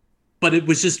 But it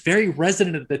was just very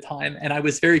resonant at the time, and I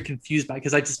was very confused by it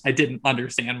because I didn't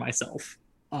understand myself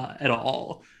at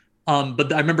all.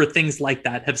 But I remember things like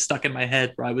that have stuck in my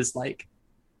head where I was like,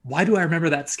 why do I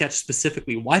remember that sketch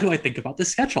specifically? Why do I think about this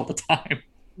sketch all the time?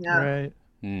 Yeah. Right.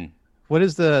 Hmm. What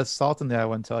is the salt in the eye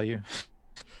one tell you?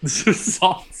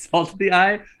 salt in the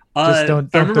eye. Just don't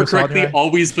if I remember throw salt in your correctly, eye.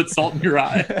 always put salt in your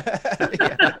eye.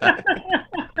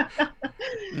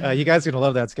 You guys are gonna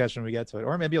love that sketch when we get to it,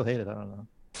 or maybe you'll hate it. I don't know.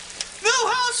 New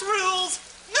house rules!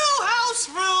 New house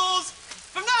rules!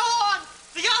 From now on,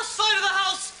 the outside of the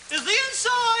house is the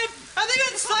inside, and the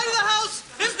inside of the house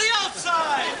is the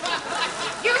outside!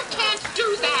 You can't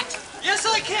do that. Yes,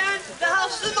 I can! The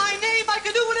house is my name, I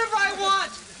can do whatever I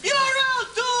want! You're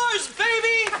outdoors,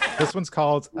 baby! This one's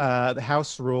called The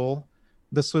House Rule.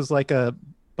 This was like a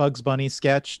Bugs Bunny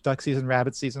sketch, duck season,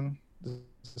 rabbit season.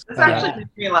 This actually made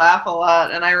me laugh a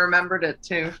lot, and I remembered it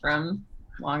too from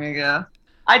long ago.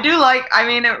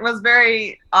 It was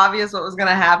very obvious what was going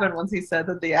to happen once he said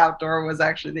that the outdoor was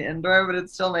actually the indoor, but it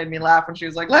still made me laugh when she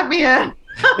was like, let me in.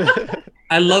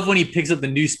 I love when he picks up the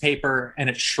newspaper and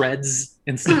it shreds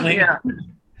instantly. Yeah.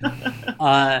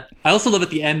 I also love at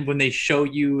the end when they show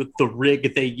you the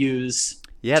rig they use.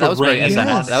 Yeah, to that was very rain.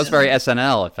 SNL. That was very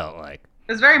SNL. It felt like.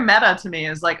 It was very meta to me. It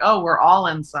was like, oh, we're all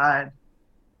inside.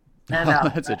 And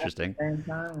That's interesting.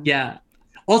 Yeah.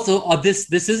 Also, this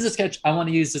is a sketch I want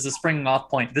to use as a springing off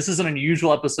point. This is an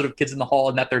unusual episode of Kids in the Hall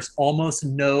in that there's almost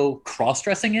no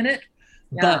cross-dressing in it.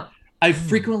 Yeah. But I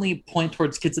frequently point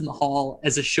towards Kids in the Hall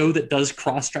as a show that does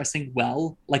cross-dressing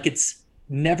well. Like, it's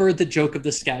never the joke of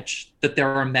the sketch that there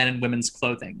are men in women's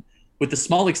clothing, with the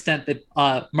small extent that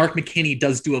Mark McKinney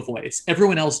does do a voice.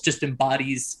 Everyone else just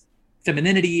embodies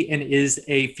femininity and is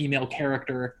a female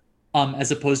character,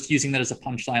 as opposed to using that as a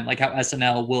punchline, like how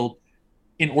SNL will,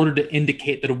 in order to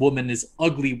indicate that a woman is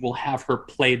ugly, will have her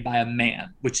played by a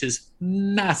man, which is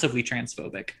massively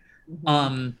transphobic.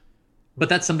 But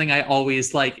that's something I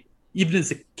always like. Even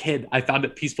as a kid, I found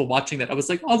it peaceful watching that. I was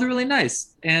like, oh, they're really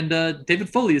nice. And David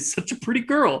Foley is such a pretty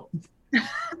girl.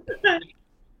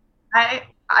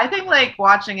 I think like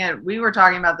watching it, we were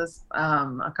talking about this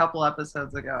a couple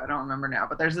episodes ago. I don't remember now,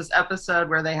 but there's this episode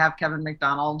where they have Kevin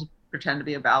McDonald pretend to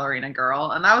be a ballerina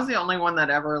girl. And that was the only one that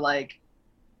ever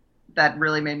that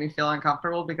really made me feel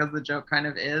uncomfortable, because the joke kind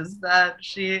of is that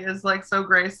she is like so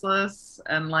graceless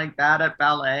and like bad at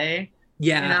ballet.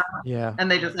 Yeah. You know? Yeah.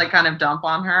 And they just like kind of dump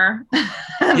on her.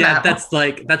 Yeah, that's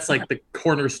like the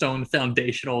cornerstone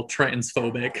foundational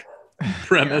transphobic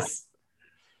premise.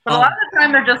 But a lot of the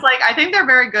time they're just like, I think they're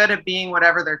very good at being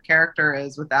whatever their character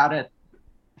is without it,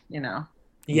 you know.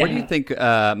 Yeah. Where do you think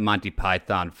Monty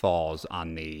Python falls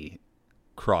on the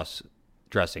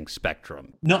dressing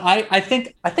spectrum. No, I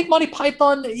think Monty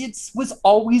Python, was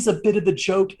always a bit of the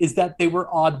joke is that they were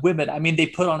odd women. I mean, they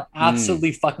put on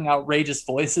absolutely fucking outrageous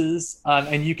voices,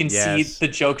 and you can see the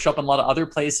joke show up in a lot of other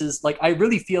places. Like, I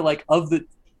really feel like of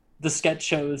the sketch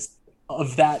shows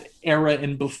of that era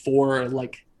and before,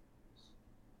 like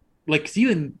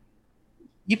even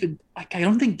I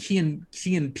don't think Key and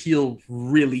Peele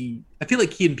really. I feel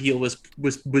like Key and Peele was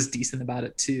decent about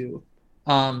it too.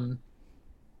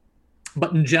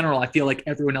 But in general, I feel like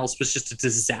everyone else was just a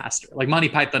disaster. Like Monty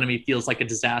Python to me feels like a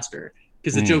disaster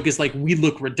because the joke is like, we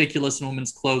look ridiculous in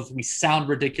women's clothes. We sound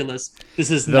ridiculous.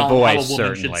 This is not how a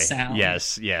woman should sound.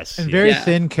 Yes. And very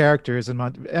thin characters.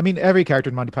 I mean, every character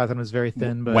in Monty Python was very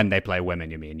thin. But when they play women,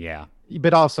 you mean, yeah.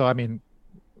 But also, I mean,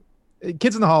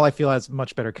 Kids in the Hall, I feel, has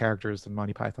much better characters than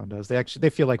Monty Python does. They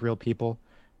feel like real people.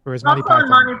 Whereas Monty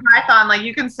Python, like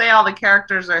you can say all the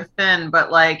characters are thin,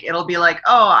 but like it'll be like,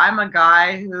 oh, I'm a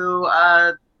guy who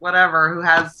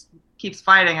keeps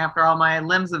fighting after all my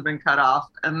limbs have been cut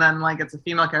off, and then like it's a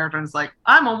female character and it's like,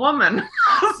 I'm a woman.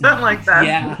 Something like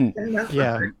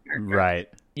that. Right.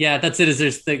 Yeah, that's it.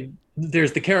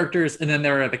 There's the characters, and then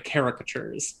there are the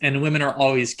caricatures, and women are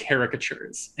always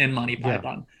caricatures in Monty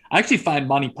Python. I actually find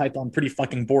Monty Python pretty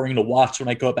fucking boring to watch when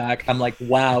I go back. I'm like,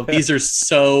 wow, these are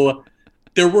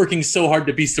they're working so hard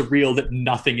to be surreal that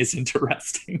nothing is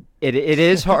interesting. It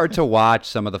is hard to watch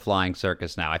some of the Flying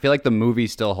Circus now. I feel like the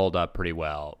movies still hold up pretty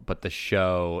well, but the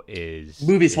show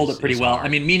hold up pretty well. Hard. I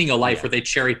mean, Meaning of Life, where they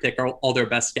cherry pick all their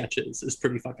best sketches, is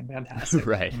pretty fucking fantastic.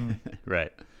 Right.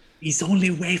 He's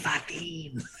only way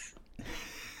 15.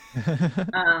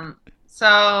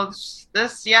 So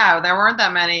this, there weren't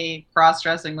that many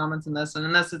cross-dressing moments in this, and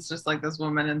in this, it's just like this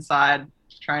woman inside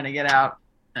trying to get out.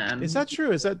 And is that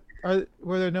true?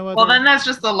 Were there no other? Well, then that's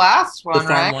just the last one, the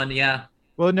farm one, yeah.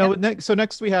 Well, no. Yeah.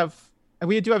 Next we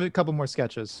do have a couple more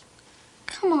sketches.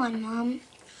 Come on, Mom.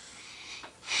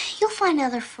 You'll find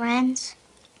other friends.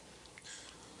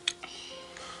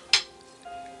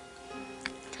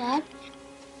 Dad,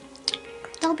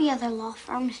 there'll be other law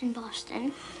firms in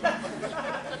Boston.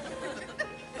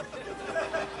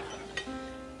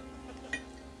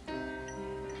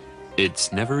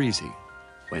 It's never easy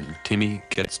when Timmy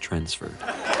gets transferred.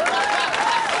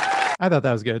 I thought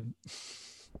that was good.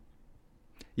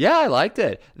 Yeah, I liked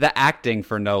it. The acting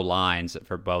for no lines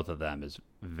for both of them is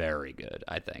very good,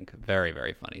 I think. Very,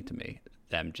 very funny to me.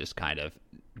 Them just kind of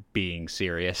being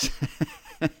serious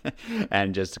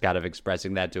and just kind of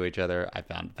expressing that to each other, I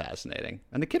found fascinating.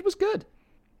 And the kid was good.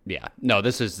 Yeah. No,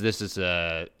 this is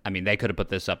I mean, they could have put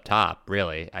this up top,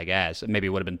 really, I guess. Maybe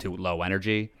it would have been too low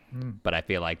energy. But I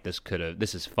feel like this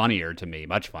is funnier to me,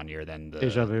 much funnier than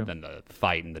the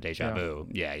fight in the Deja Vu.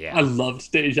 Yeah. I loved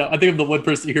Deja. I think I'm the one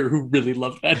person here who really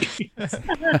loved that piece.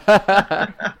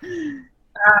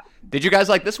 Did you guys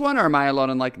like this one, or am I alone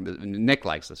in like Nick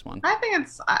likes this one? I think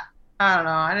I don't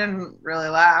know. I didn't really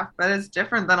laugh, but it's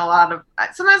different than a lot of.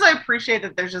 Sometimes I appreciate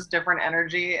that there's just different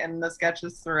energy in the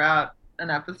sketches throughout an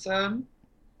episode.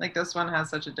 Like this one has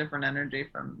such a different energy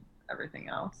from everything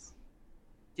else.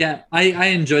 Yeah, I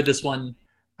enjoyed this one.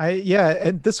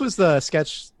 And this was the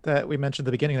sketch that we mentioned at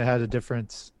the beginning that had a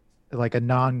different, like a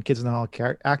non-Kids in the Hall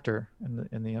actor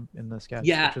in the sketch.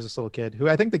 Yeah, which was this little kid who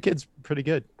I think the kid's pretty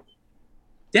good.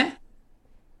 Yeah.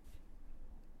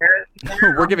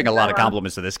 We're giving a lot of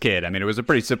compliments to this kid. I mean, it was a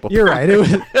pretty simple. You're right. You're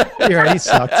right. He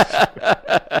sucked.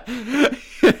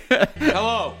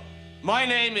 Hello, my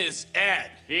name is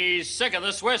Ed. He's sick of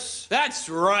the Swiss. That's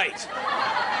right.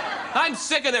 I'm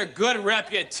sick of their good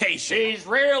reputation. He's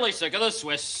really sick of the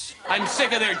Swiss. I'm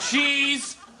sick of their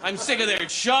cheese. I'm sick of their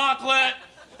chocolate.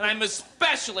 And I'm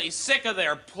especially sick of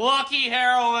their plucky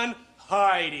heroine,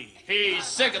 Heidi. He's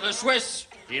sick of the Swiss.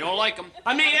 You don't like them.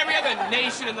 I mean, every other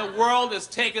nation in the world has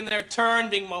taken their turn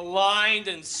being maligned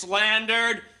and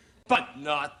slandered, but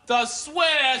not the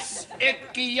Swiss.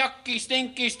 Icky, yucky,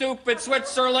 stinky, stupid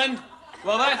Switzerland.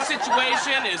 Well, that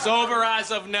situation is over as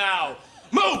of now.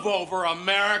 Move over,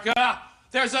 America.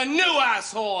 There's a new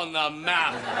asshole on the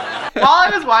map. While I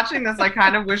was watching this, I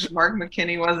kind of wish Mark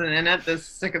McKinney wasn't in it, this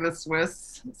Sick of the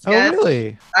Swiss sketch. Oh,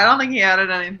 really? I don't think he added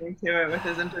anything to it with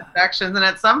his interjections, and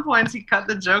at some points he cut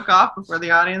the joke off before the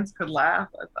audience could laugh,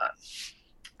 I thought.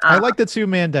 I like the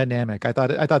two-man dynamic. I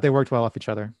thought they worked well off each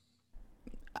other.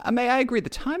 I mean, I agree. The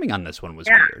timing on this one was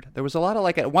weird. There was a lot of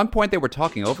like at one point they were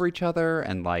talking over each other,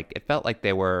 and like it felt like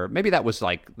they were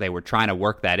they were trying to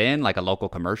work that in like a local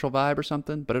commercial vibe or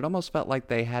something. But it almost felt like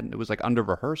they hadn't. It was like under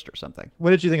rehearsed or something. What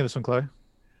did you think of this one, Chloe?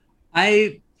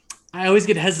 I always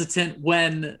get hesitant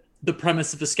when the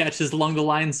premise of a sketch is along the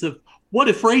lines of "What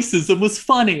if racism was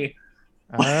funny?"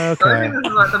 I Okay. think this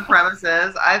is what the premise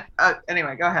is.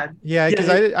 Anyway, go ahead. Yeah, because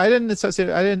Yeah, I didn't associate.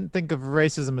 I didn't think of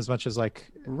racism as much as like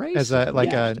as a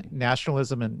like Yeah. a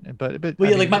nationalism but Well,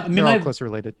 I yeah, like mean, they're all closely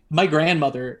related. My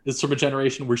grandmother is from a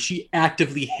generation where she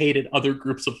actively hated other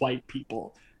groups of white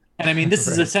people. And I mean, this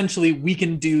is Right. essentially, we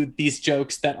can do these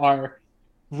jokes that are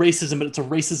racism, but it's a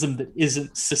racism that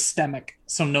isn't systemic,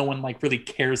 so no one like really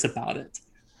cares about it.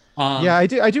 Yeah, I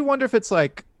do wonder if it's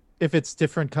like if it's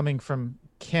different coming from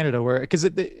Canada, where because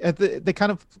they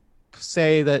kind of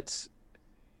say that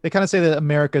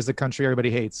America is the country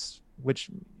everybody hates, which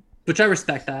I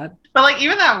respect that. But like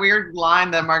even that weird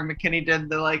line that Mark McKinney did,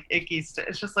 the like icky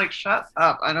it's just like, shut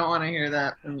up. I don't want to hear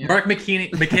that from you. Mark McKinney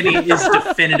is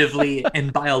definitively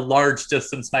and by a large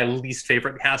distance my least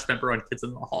favorite cast member on Kids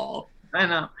in the Hall. I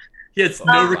know. He has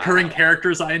no recurring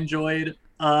characters I enjoyed.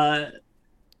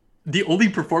 The only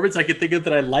performance I could think of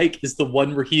that I like is the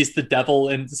one where he's the devil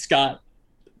and Scott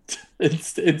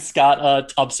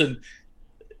Thompson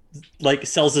like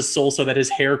sells his soul so that his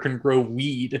hair can grow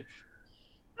weed.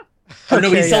 Or no,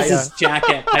 he Okay, sells yeah, his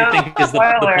jacket, I think is the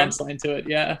punchline to it.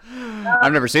 Yeah.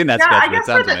 I've never seen that Yeah, sketch, I but it guess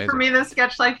sounds for amazing. me, this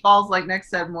sketch like falls, like Nick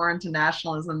said, more into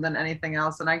nationalism than anything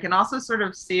else. And I can also sort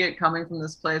of see it coming from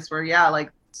this place where, yeah,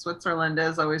 like Switzerland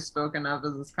is always spoken of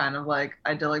as this kind of like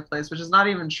idyllic place, which is not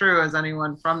even true, as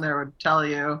anyone from there would tell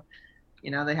you.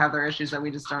 You know, they have their issues that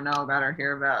we just don't know about or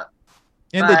hear about.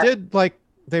 and But-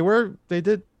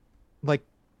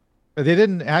 they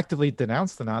didn't actively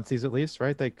denounce the Nazis, at least,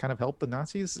 right? They kind of helped the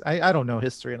Nazis. I don't know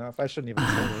history enough. I shouldn't even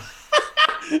say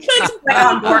this. Like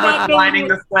on board with aligning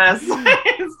the Swiss.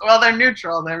 Well, they're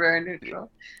neutral. They're very neutral.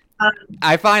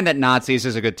 I find that Nazis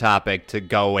is a good topic to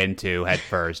go into head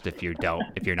first if you're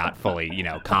not fully,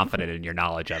 confident in your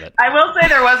knowledge of it. I will say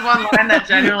there was one line that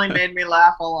genuinely made me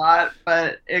laugh a lot,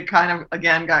 but it kind of,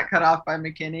 again, got cut off by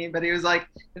McKinney. But he was like,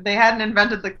 if they hadn't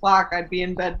invented the clock, I'd be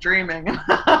in bed dreaming.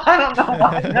 I don't know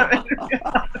why that made me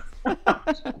laugh.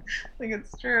 I think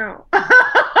it's true.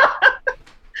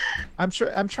 I'm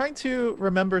trying to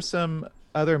remember some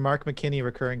other Mark McKinney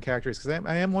recurring characters because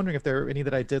I am wondering if there are any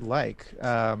that I did like.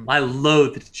 I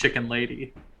loathed Chicken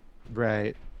Lady.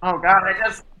 Right. Oh, God, I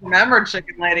just remembered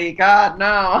Chicken Lady. God,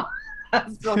 no.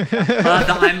 That's still...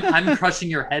 I'm crushing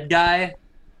your head guy.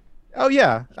 Oh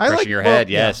yeah, Crushing your head,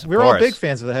 yes, of We're all course. big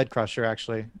fans of the Head Crusher,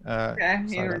 actually. Okay,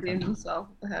 he sorry about redeemed that. himself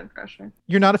with the Head Crusher.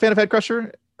 You're not a fan of Head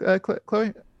Crusher,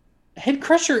 Chloe? Head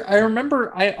Crusher, I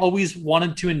remember I always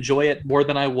wanted to enjoy it more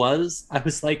than I was. I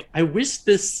was like, I wish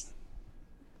this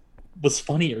was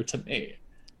funnier to me.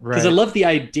 Because I Right. love the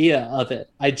idea of it.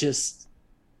 I'm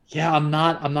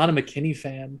not a McKinney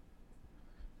fan.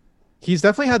 He's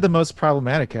definitely had the most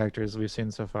problematic characters we've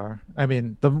seen so far. I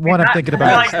mean, the one I'm thinking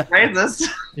about. Like racist.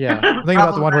 Yeah, I'm thinking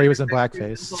about the one where he was in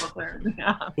blackface.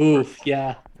 Yeah. Oof,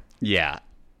 yeah. Yeah,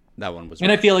 that one was.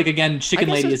 And I feel like again, Chicken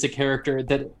guess Lady it- is a character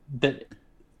that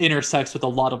intersects with a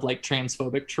lot of like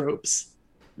transphobic tropes.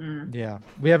 Yeah,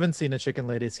 we haven't seen a Chicken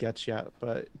Lady sketch yet,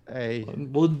 but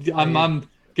Well, I'm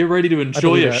get ready to enjoy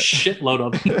believe a that. shitload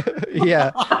of them.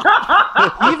 yeah.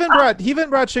 he even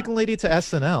brought Chicken Lady to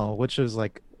SNL, which was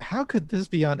like, how could this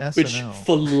be on SNL? Which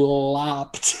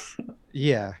flopped.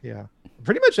 Yeah.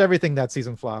 Pretty much everything that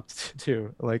season flopped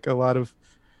too. Like a lot of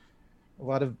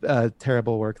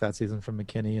terrible work that season from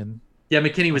McKinney and. Yeah,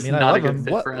 McKinney was I mean, I not a love good him.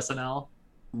 fit What- for SNL.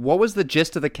 What was the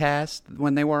gist of the cast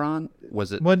when they were on?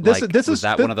 Was it When this was is-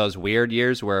 that one of those weird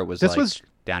years where it was This like was-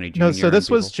 Downey Jr. No, so and this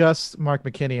was people? just Mark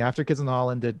McKinney. After Kids in the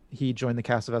Hall ended, he joined the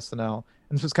cast of SNL,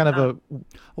 and this was kind of Oh,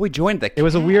 we joined the. it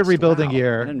was a weird cast. rebuilding Wow.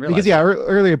 year I didn't because realize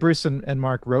earlier Bruce and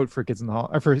Mark wrote for Kids in the Hall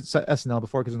or for SNL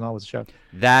before Kids in the Hall was a show.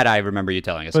 that I remember you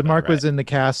telling us. But about, Mark was right. in the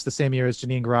cast the same year as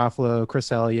Janine Garofalo,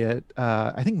 Chris Elliott,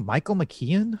 I think Michael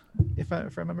McKean, if I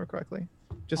remember correctly.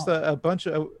 Just a bunch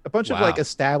of Wow. like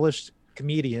established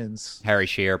comedians. Harry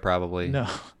Shearer, probably. No,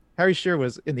 Harry Shearer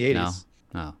was in the 80s.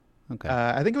 No. Oh, okay.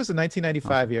 I think it was the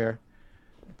 1995 year.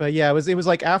 But yeah, it was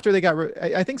like after they got.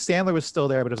 I think Sandler was still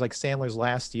there, but it was like Sandler's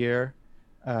last year.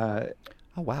 Oh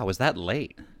wow, was that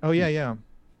late? Oh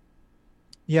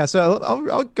yeah. So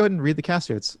I'll go ahead and read the cast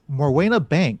here. It's Morwenna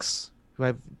Banks, who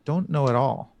I don't know at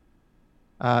all.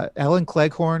 Ellen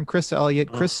Cleghorn, Chris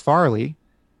Elliott, Chris Farley,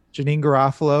 Janine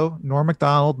Garofalo, Norm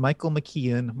Macdonald, Michael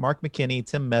McKean, Mark McKinney,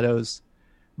 Tim Meadows,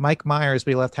 Mike Myers,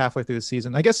 but he left halfway through the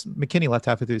season. I guess McKinney left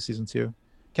halfway through the season too.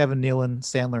 Kevin Nealon,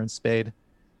 Sandler, and Spade.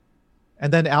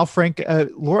 And then Al Frank,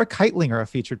 Laura Keitlinger, a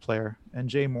featured player, and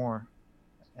Jay Moore.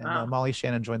 And Molly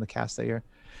Shannon joined the cast that year.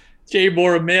 Jay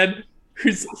Moore, a man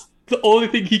who's the only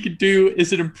thing he can do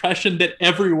is an impression that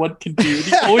everyone can do.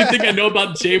 The only thing I know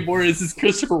about Jay Moore is his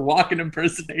Christopher Walken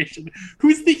impersonation,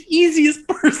 who's the easiest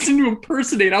person to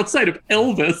impersonate outside of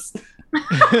Elvis.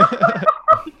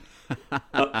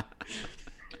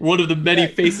 One of the many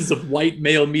faces of white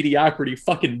male mediocrity,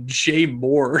 fucking Jay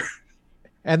Moore.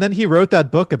 And then he wrote that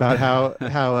book about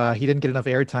how he didn't get enough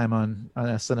airtime on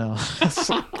SNL.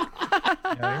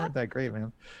 Yeah, he wrote that great,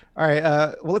 man. All right,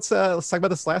 well let's talk about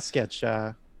this last sketch,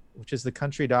 which is the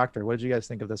country doctor. What did you guys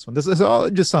think of this one? This is all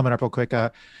just sum it up real quick.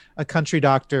 A country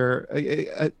doctor,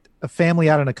 a family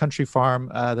out on a country farm.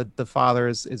 The father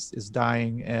is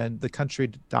dying, and the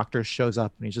country doctor shows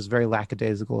up, and he's just very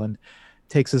lackadaisical and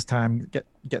takes his time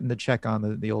getting the check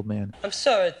on the old man. I'm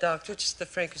sorry, Doctor. Just that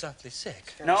Frank is awfully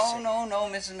sick. No,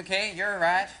 Mrs. McKay. You're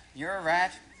right. You're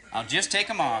right. I'll just take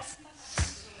him off.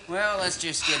 Well, let's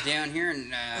just get down here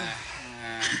and,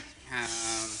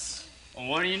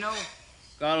 what do you know?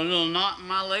 Got a little knot in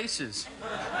my laces.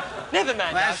 Never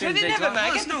mind, Doctor. Never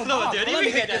mind. Get the floor dirty. Let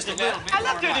me get just a little bit I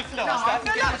love more. dirty floors,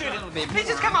 Doctor. I love dirty. Please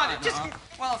just come on. Just.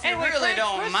 Well, if you Anyway, really Frank,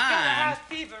 don't Chris got a high mind.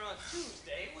 fever on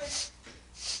Tuesday.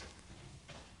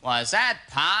 Was that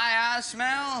pie I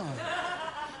smell?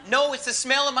 No, it's the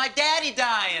smell of my daddy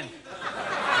dying.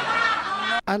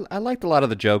 I liked a lot of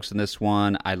the jokes in this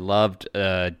one. I loved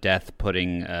Death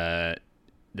putting the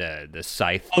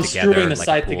scythe together. Screwing the like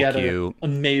scythe a pool together. cue.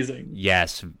 Amazing.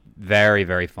 Yes, very,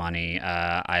 very funny.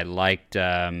 I liked,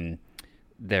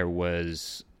 there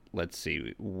was, let's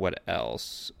see, what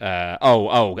else?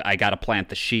 I Gotta Plant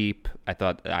the Sheep. I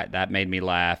thought that made me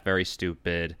laugh. Very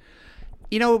stupid.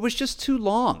 You know, it was just too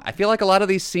long. I feel like a lot of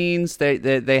these scenes,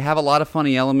 they have a lot of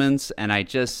funny elements, and I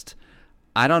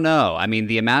don't know. I mean,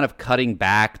 the amount of cutting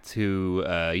back to,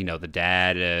 the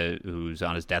dad who's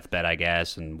on his deathbed, I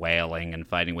guess, and wailing and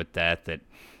fighting with death,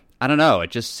 I don't know.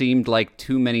 It just seemed like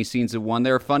too many scenes in one.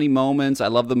 There are funny moments. I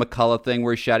love the McCullough thing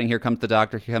where he's shouting, "Here comes the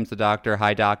doctor, here comes the doctor,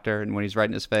 hi, doctor," and when he's right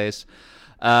in his face.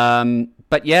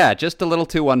 But yeah, just a little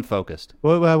too unfocused.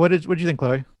 Well, what did you think,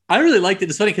 Chloe? I really liked it.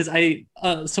 It's funny because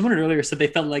someone earlier said they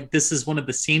felt like this is one of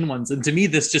the scene ones, and to me,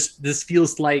 this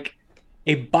feels like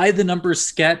a by the numbers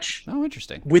sketch. Oh,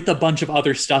 interesting. With a bunch of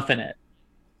other stuff in it.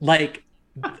 Like,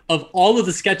 of all of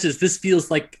the sketches, this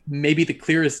feels like maybe the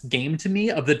clearest game to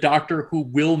me of the doctor who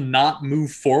will not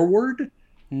move forward.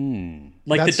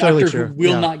 Like That's the doctor totally true. who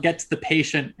will Yeah. not get to the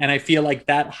patient, and I feel like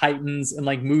that heightens and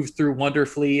like moves through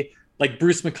wonderfully. Like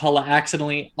Bruce McCullough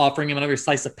accidentally offering him another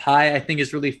slice of pie, I think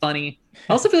is really funny.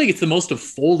 I also feel like it's the most of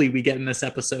Foley we get in this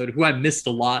episode, who I missed a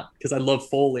lot because I love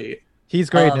Foley. He's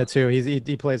great in it too.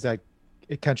 He plays that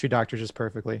country doctor just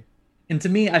perfectly. And to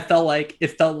me, it felt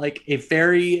like a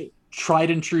very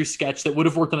tried and true sketch that would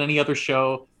have worked on any other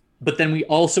show. But then we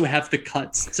also have the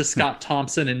cuts to Scott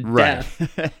Thompson and Death,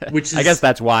 which is I guess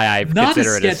that's why I not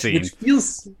consider it a sketch, scene, which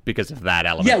feels because of that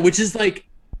element. yeah, which is like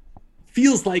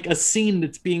feels like a scene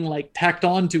that's being like tacked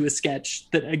on to a sketch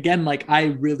that again, like I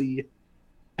really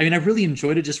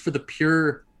enjoyed it just for the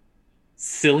pure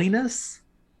silliness.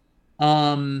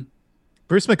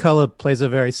 Bruce McCullough plays a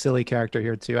very silly character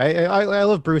here too. I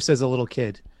love Bruce as a little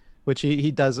kid, which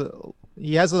he does.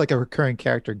 He has like a recurring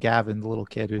character, Gavin, the little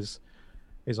kid he's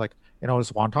like,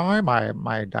 this one time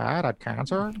my dad had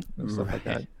cancer and stuff like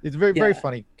that. It's a very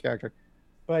funny character.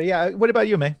 But yeah, what about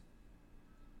you, May?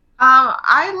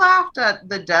 I laughed at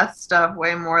the death stuff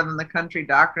way more than the country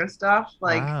doctor stuff.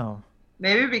 Like, wow.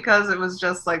 Maybe because it was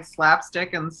just like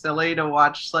slapstick and silly to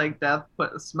watch like Death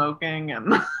smoking and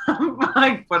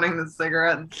like putting the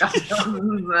cigarette and stuff in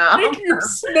his mouth. Making him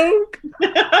smoke.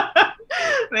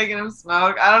 Making him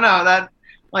smoke. I don't know, that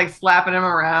like slapping him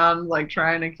around, like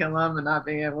trying to kill him and not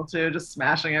being able to, just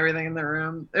smashing everything in the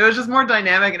room. It was just more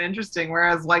dynamic and interesting.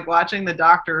 Whereas like watching the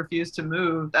doctor refuse to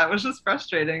move, that was just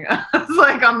frustrating. I was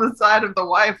like on the side of the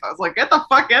wife. I was like, get the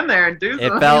fuck in there and do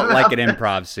something. It felt like an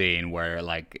improv scene where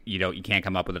like you can't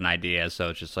come up with an idea,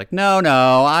 so it's just like no,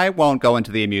 I won't go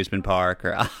into the amusement park,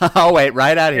 or I'll wait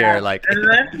right out here. Like, and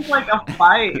then it's like a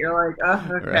fight. You're like, oh,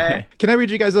 okay. Right. Can I read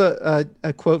you guys a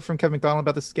quote from Kevin McDonald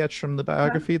about the sketch from the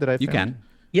biography that I found? You can.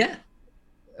 Yeah.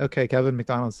 Okay, Kevin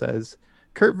McDonald says,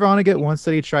 Kurt Vonnegut once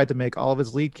said he tried to make all of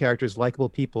his lead characters likable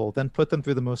people, then put them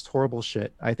through the most horrible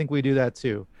shit. I think we do that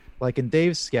too. Like in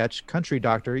Dave's sketch, Country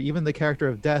Doctor, even the character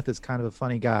of Death is kind of a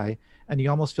funny guy, and you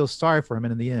almost feel sorry for him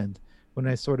in the end, when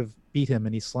I sort of beat him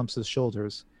and he slumps his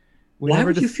shoulders. Why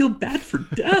would you feel bad for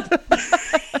Death?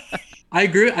 I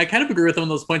agree. I kind of agree with him on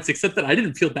those points, except that I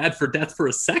didn't feel bad for Death for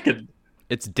a second.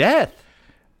 It's Death.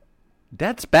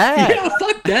 That's bad. Yeah,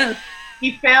 fuck Death.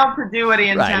 He failed to do what he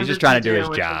intended. Right, he's just trying to do his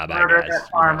which job, was I murder guess.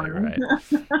 that farmer.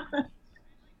 Right.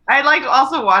 I liked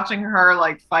also watching her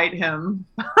like fight him.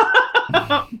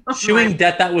 Shooing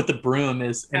Death out with the broom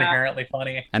is inherently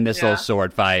funny. And this little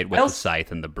sword fight with I the also-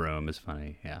 scythe and the broom is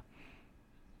funny. Yeah.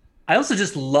 I also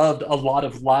just loved a lot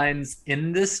of lines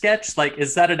in this sketch. Like,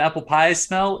 is that an apple pie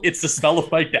smell? It's the smell of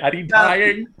my daddy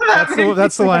dying.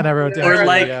 That's the line I wrote down. Or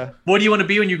like, yeah. What do you want to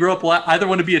be when you grow up? Well, I either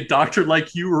want to be a doctor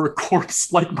like you or a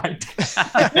corpse like my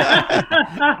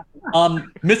dad.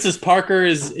 Mrs. Parker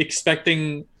is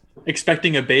expecting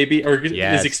a baby, or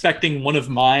is expecting one of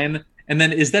mine. And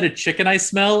then, is that a chicken I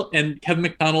smell? And Kevin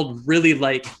McDonald really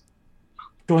like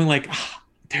going like,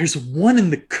 there's one in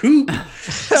the coop.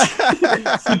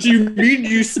 So do you mean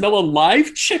you smell a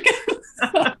live chicken?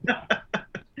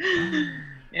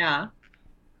 Yeah.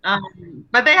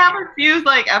 But they have a few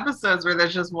like episodes where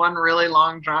there's just one really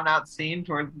long drawn out scene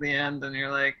towards the end and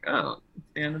you're like, oh,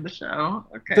 it's the end of the show.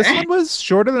 Okay. This one was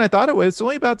shorter than I thought it was. It's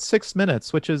only about 6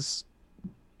 minutes, which is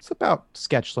it's about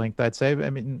sketch length, I'd say. I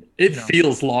mean, it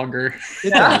feels longer. It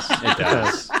does. It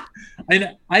does.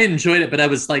 I enjoyed it, but I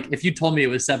was like, if you told me it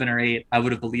was 7 or 8, I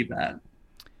would have believed that.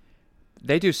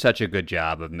 They do such a good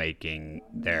job of making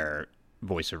their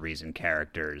voice of reason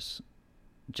characters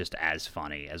just as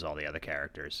funny as all the other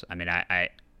characters. I mean, I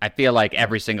feel like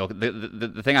every single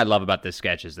the thing I love about this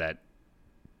sketch is that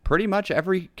pretty much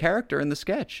every character in the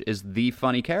sketch is the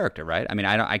funny character, right? I mean,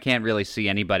 I can't really see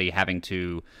anybody having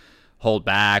to hold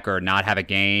back or not have a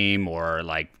game or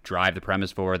like drive the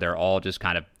premise forward. They're all just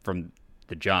kind of from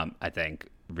the jump, I think,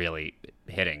 really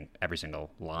hitting every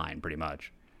single line pretty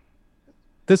much.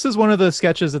 This is one of the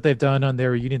sketches that they've done on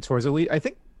their reunion tours. At least, I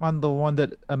think on the one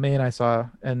that May and I saw,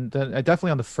 and then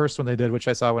definitely on the first one they did, which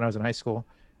I saw when I was in high school.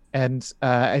 And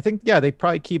I think, they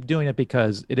probably keep doing it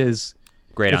because it's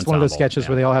great. It's one of those sketches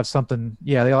where they all have something.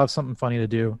 Yeah, they all have something funny to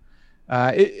do.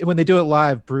 When they do it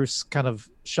live, Bruce kind of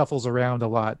shuffles around a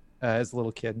lot as a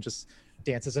little kid and just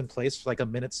dances in place for like a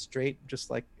minute straight,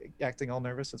 just like acting all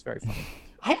nervous. It's very funny.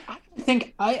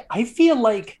 I feel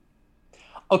like,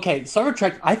 okay, so I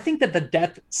retract. I think that the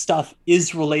death stuff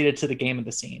is related to the game of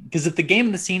the scene, because if the game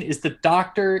of the scene is the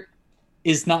doctor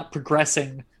is not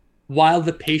progressing while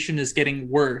the patient is getting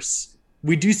worse,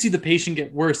 we do see the patient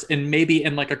get worse, and maybe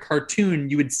in like a cartoon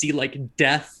you would see like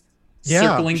death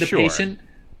circling the patient,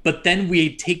 but then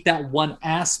we take that one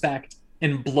aspect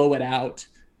and blow it out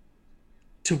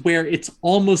to where it's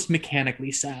almost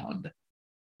mechanically sound.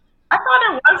 I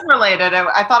thought it was related.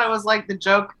 I thought it was like the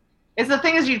joke. Is the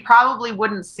thing is you probably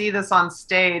wouldn't see this on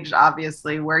stage,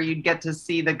 obviously, where you'd get to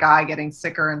see the guy getting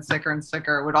sicker and sicker and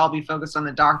sicker. It would all be focused on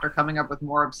the doctor coming up with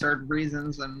more absurd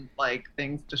reasons and like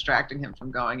things distracting him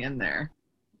from going in there.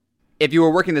 If you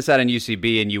were working this out in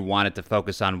UCB and you wanted to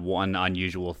focus on one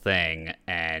unusual thing,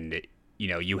 and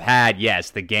you had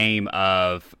the game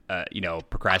of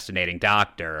procrastinating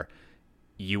doctor,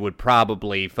 you would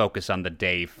probably focus on the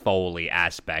Dave Foley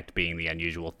aspect being the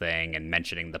unusual thing and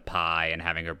mentioning the pie and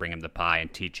having her bring him the pie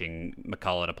and teaching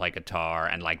McCullough to play guitar,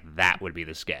 and like that would be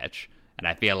the sketch. And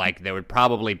I feel like there would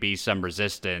probably be some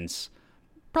resistance,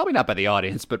 probably not by the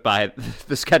audience, but by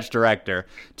the sketch director,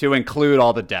 to include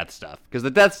all the death stuff. Because the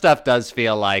death stuff does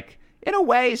feel like, in a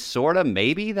way, sort of,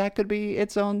 maybe that could be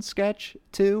its own sketch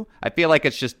too. I feel like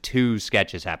it's just two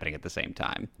sketches happening at the same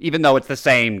time, even though it's the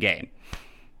same game.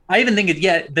 I even think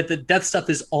that the death stuff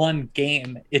is on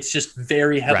game. It's just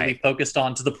very heavily focused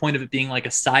on, to the point of it being like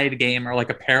a side game or like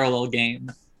a parallel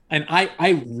game. And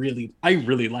I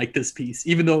really like this piece,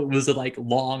 even though it was like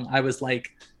long. I was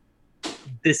like,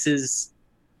 it's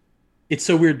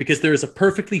so weird because there is a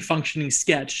perfectly functioning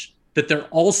sketch that they're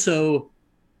also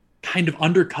kind of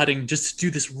undercutting just to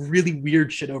do this really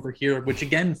weird shit over here, which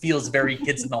again feels very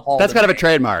Kids in the Hall. That's kind of a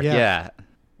trademark. Yeah.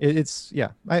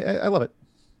 I love it.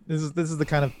 This is the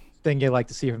kind of thing you like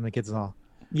to see from the Kids in the Hall.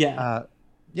 Yeah.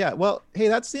 Well, hey,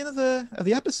 that's the end of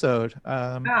the episode.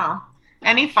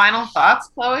 Any final thoughts,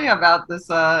 Chloe, about this?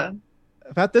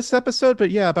 About this episode,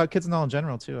 but about Kids in the Hall in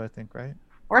general too. I think, right?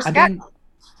 Or sketch,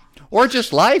 or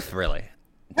just life, really.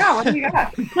 Yeah. What do you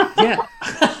got? Yeah.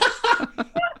 I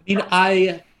mean,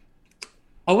 I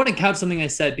want to count something I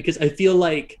said, because I feel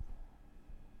like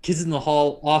Kids in the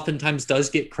Hall oftentimes does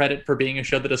get credit for being a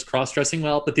show that does cross-dressing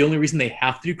well, but the only reason they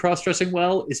have to do cross-dressing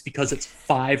well is because it's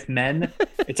 5 men.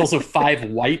 It's also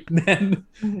 5 white men.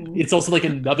 Mm-hmm. It's also like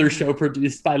another show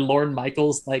produced by Lorne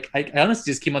Michaels. Like, I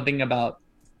honestly just came on thinking about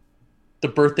the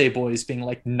Birthday Boys being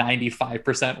like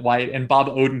 95% white and Bob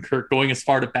Odenkirk going as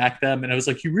far to back them. And I was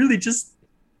like, you really just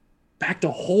backed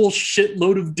a whole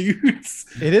shitload of dudes.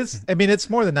 It is. I mean, it's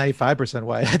more than 95%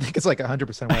 white. I think it's like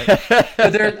 100%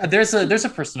 white. There's a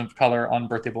person of color on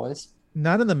Birthday Boys.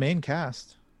 Not in the main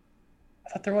cast. I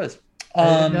thought there was.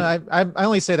 No, I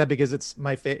only say that because it's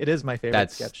it is my favorite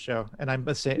sketch show, and I'm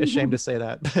ashamed to say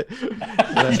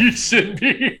that. You should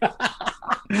be.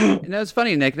 It's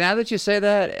funny, Nick. Now that you say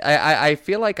that, I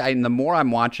feel like the more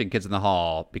I'm watching Kids in the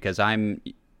Hall, because I'm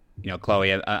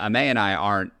Chloe, May and I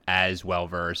aren't as well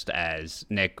versed as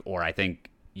Nick or I think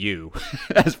you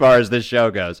as far as this show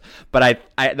goes. But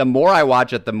I the more I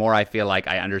watch it, the more I feel like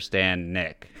I understand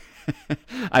Nick.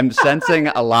 I'm sensing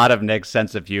a lot of Nick's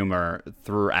sense of humor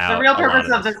throughout. The real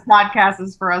purpose of this podcast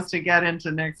is for us to get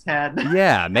into Nick's head.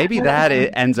 Yeah, maybe that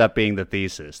ends up being the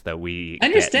thesis that we. I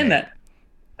understand that.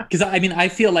 Because I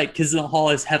feel like Kids in the Hall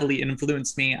has heavily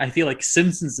influenced me. I feel like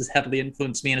Simpsons has heavily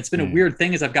influenced me. And it's been a weird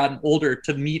thing as I've gotten older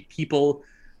to meet people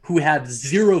who have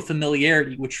zero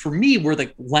familiarity, which for me were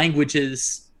like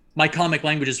languages, my comic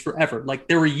languages forever. Like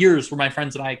there were years where my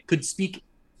friends and I could speak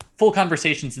full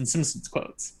conversations in Simpsons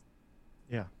quotes.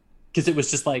 Yeah. Because it was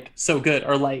just like so good.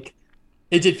 Or like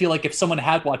it did feel like if someone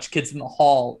had watched Kids in the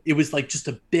Hall, it was like just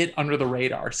a bit under the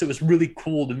radar. So it was really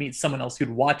cool to meet someone else who'd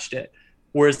watched it.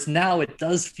 Whereas now it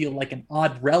does feel like an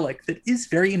odd relic that is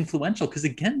very influential because,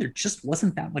 again, there just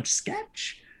wasn't that much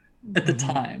sketch at the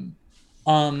time.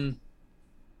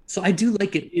 So I do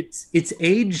like it. It's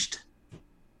aged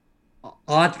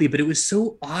oddly, but it was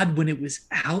so odd when it was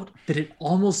out that it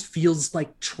almost feels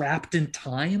like trapped in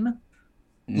time.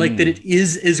 Like that it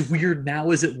is as weird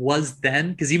now as it was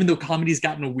then. Because even though comedy's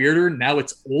gotten weirder, now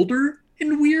it's older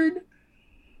and weird.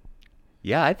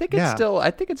 Yeah, I think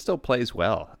it still plays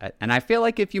well, and I feel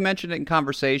like if you mention it in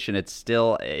conversation, it's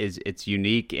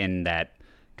unique in that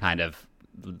kind of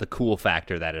the cool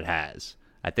factor that it has.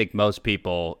 I think most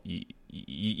people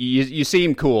you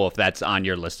seem cool if that's on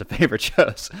your list of favorite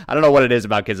shows. I don't know what it is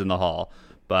about Kids in the Hall,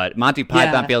 but Monty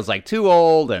Python feels like too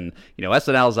old, and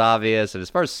SNL's obvious. And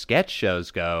as far as sketch shows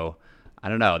go, I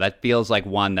don't know. That feels like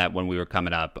one that when we were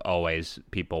coming up, always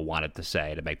people wanted to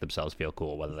say to make themselves feel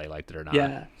cool, whether they liked it or not.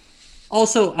 Yeah.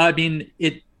 Also,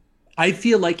 I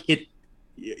feel like it,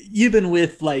 even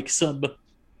with like some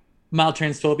mild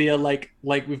transphobia,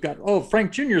 like we've got,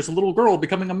 Frank Jr. is a little girl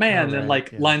becoming a man, and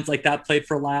lines like that played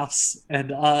for laughs.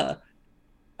 And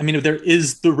there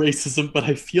is the racism, but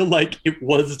I feel like it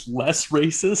was less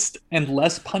racist and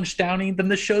less punch downy than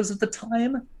the shows at the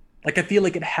time. Like I feel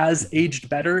like it has aged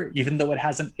better, even though it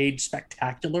hasn't aged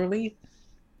spectacularly.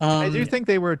 I do think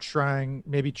they were trying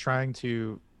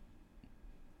to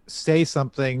say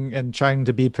something and trying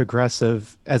to be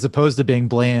progressive as opposed to being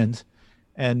bland,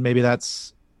 and maybe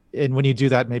and when you do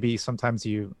that, maybe sometimes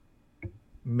you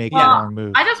make the wrong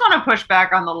move. I just want to push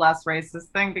back on the less racist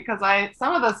thing because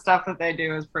some of the stuff that they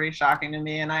do is pretty shocking to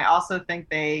me, and I also think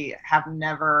they have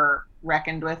never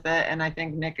reckoned with it. And I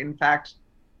think Nick, in fact,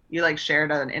 you like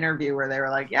shared an interview where they were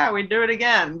like, "Yeah, we'd do it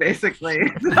again,"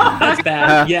 basically. That's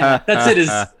bad. Yeah, that's it.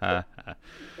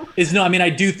 I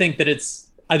do think that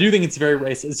I do think it's very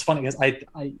racist. It's funny because I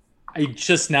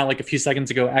just now, like a few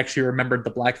seconds ago, actually remembered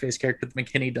the blackface character that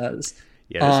McKinney does.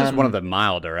 Yeah, this is one of the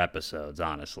milder episodes,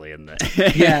 honestly, in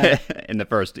the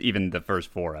first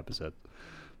 4 episodes.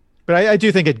 But I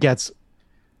do think it gets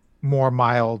more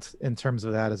mild in terms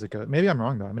of that as it goes. Maybe I'm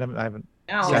wrong though. I haven't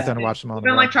sat down and watched them all. We've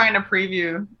been like trying to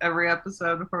preview every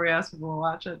episode before we ask people to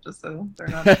watch it, just so they're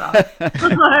not shocked.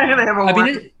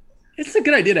 It's a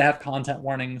good idea to have content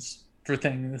warnings for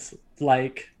things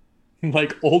like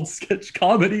old sketch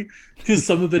comedy, because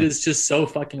some of it is just so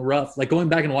fucking rough. Like going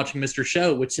back and watching Mr.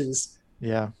 Show, which is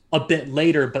a bit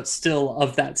later, but still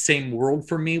of that same world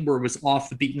for me, where it was off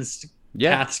the beaten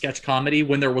path sketch comedy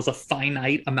when there was a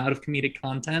finite amount of comedic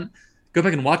content. Go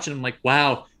back and watch it, and I'm like,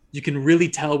 wow, you can really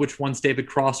tell which ones David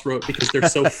Cross wrote because they're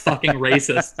so fucking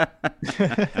racist.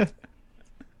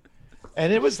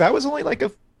 And that was only like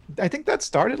I think that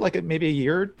started like maybe a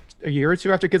year or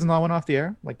two after Kids in the Hall went off the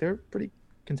air. Like they're pretty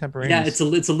contemporaneous. Yeah,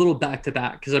 it's a little back to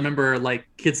back because I remember like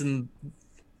Kids in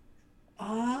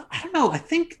I don't know. I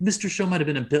think Mr. Show might have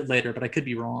been a bit later, but I could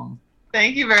be wrong.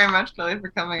 Thank you very much, Chloe,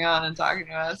 for coming on and talking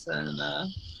to us and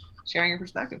sharing your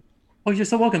perspective. Oh, you're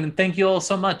so welcome, and thank you all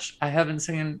so much. I haven't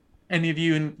seen any of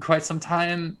you in quite some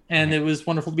time, and it was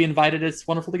wonderful to be invited. It's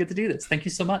wonderful to get to do this. Thank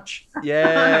you so much.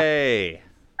 Yay!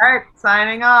 All right,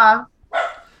 signing off.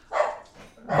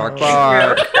 Bark,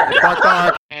 bark. Bark,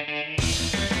 bark.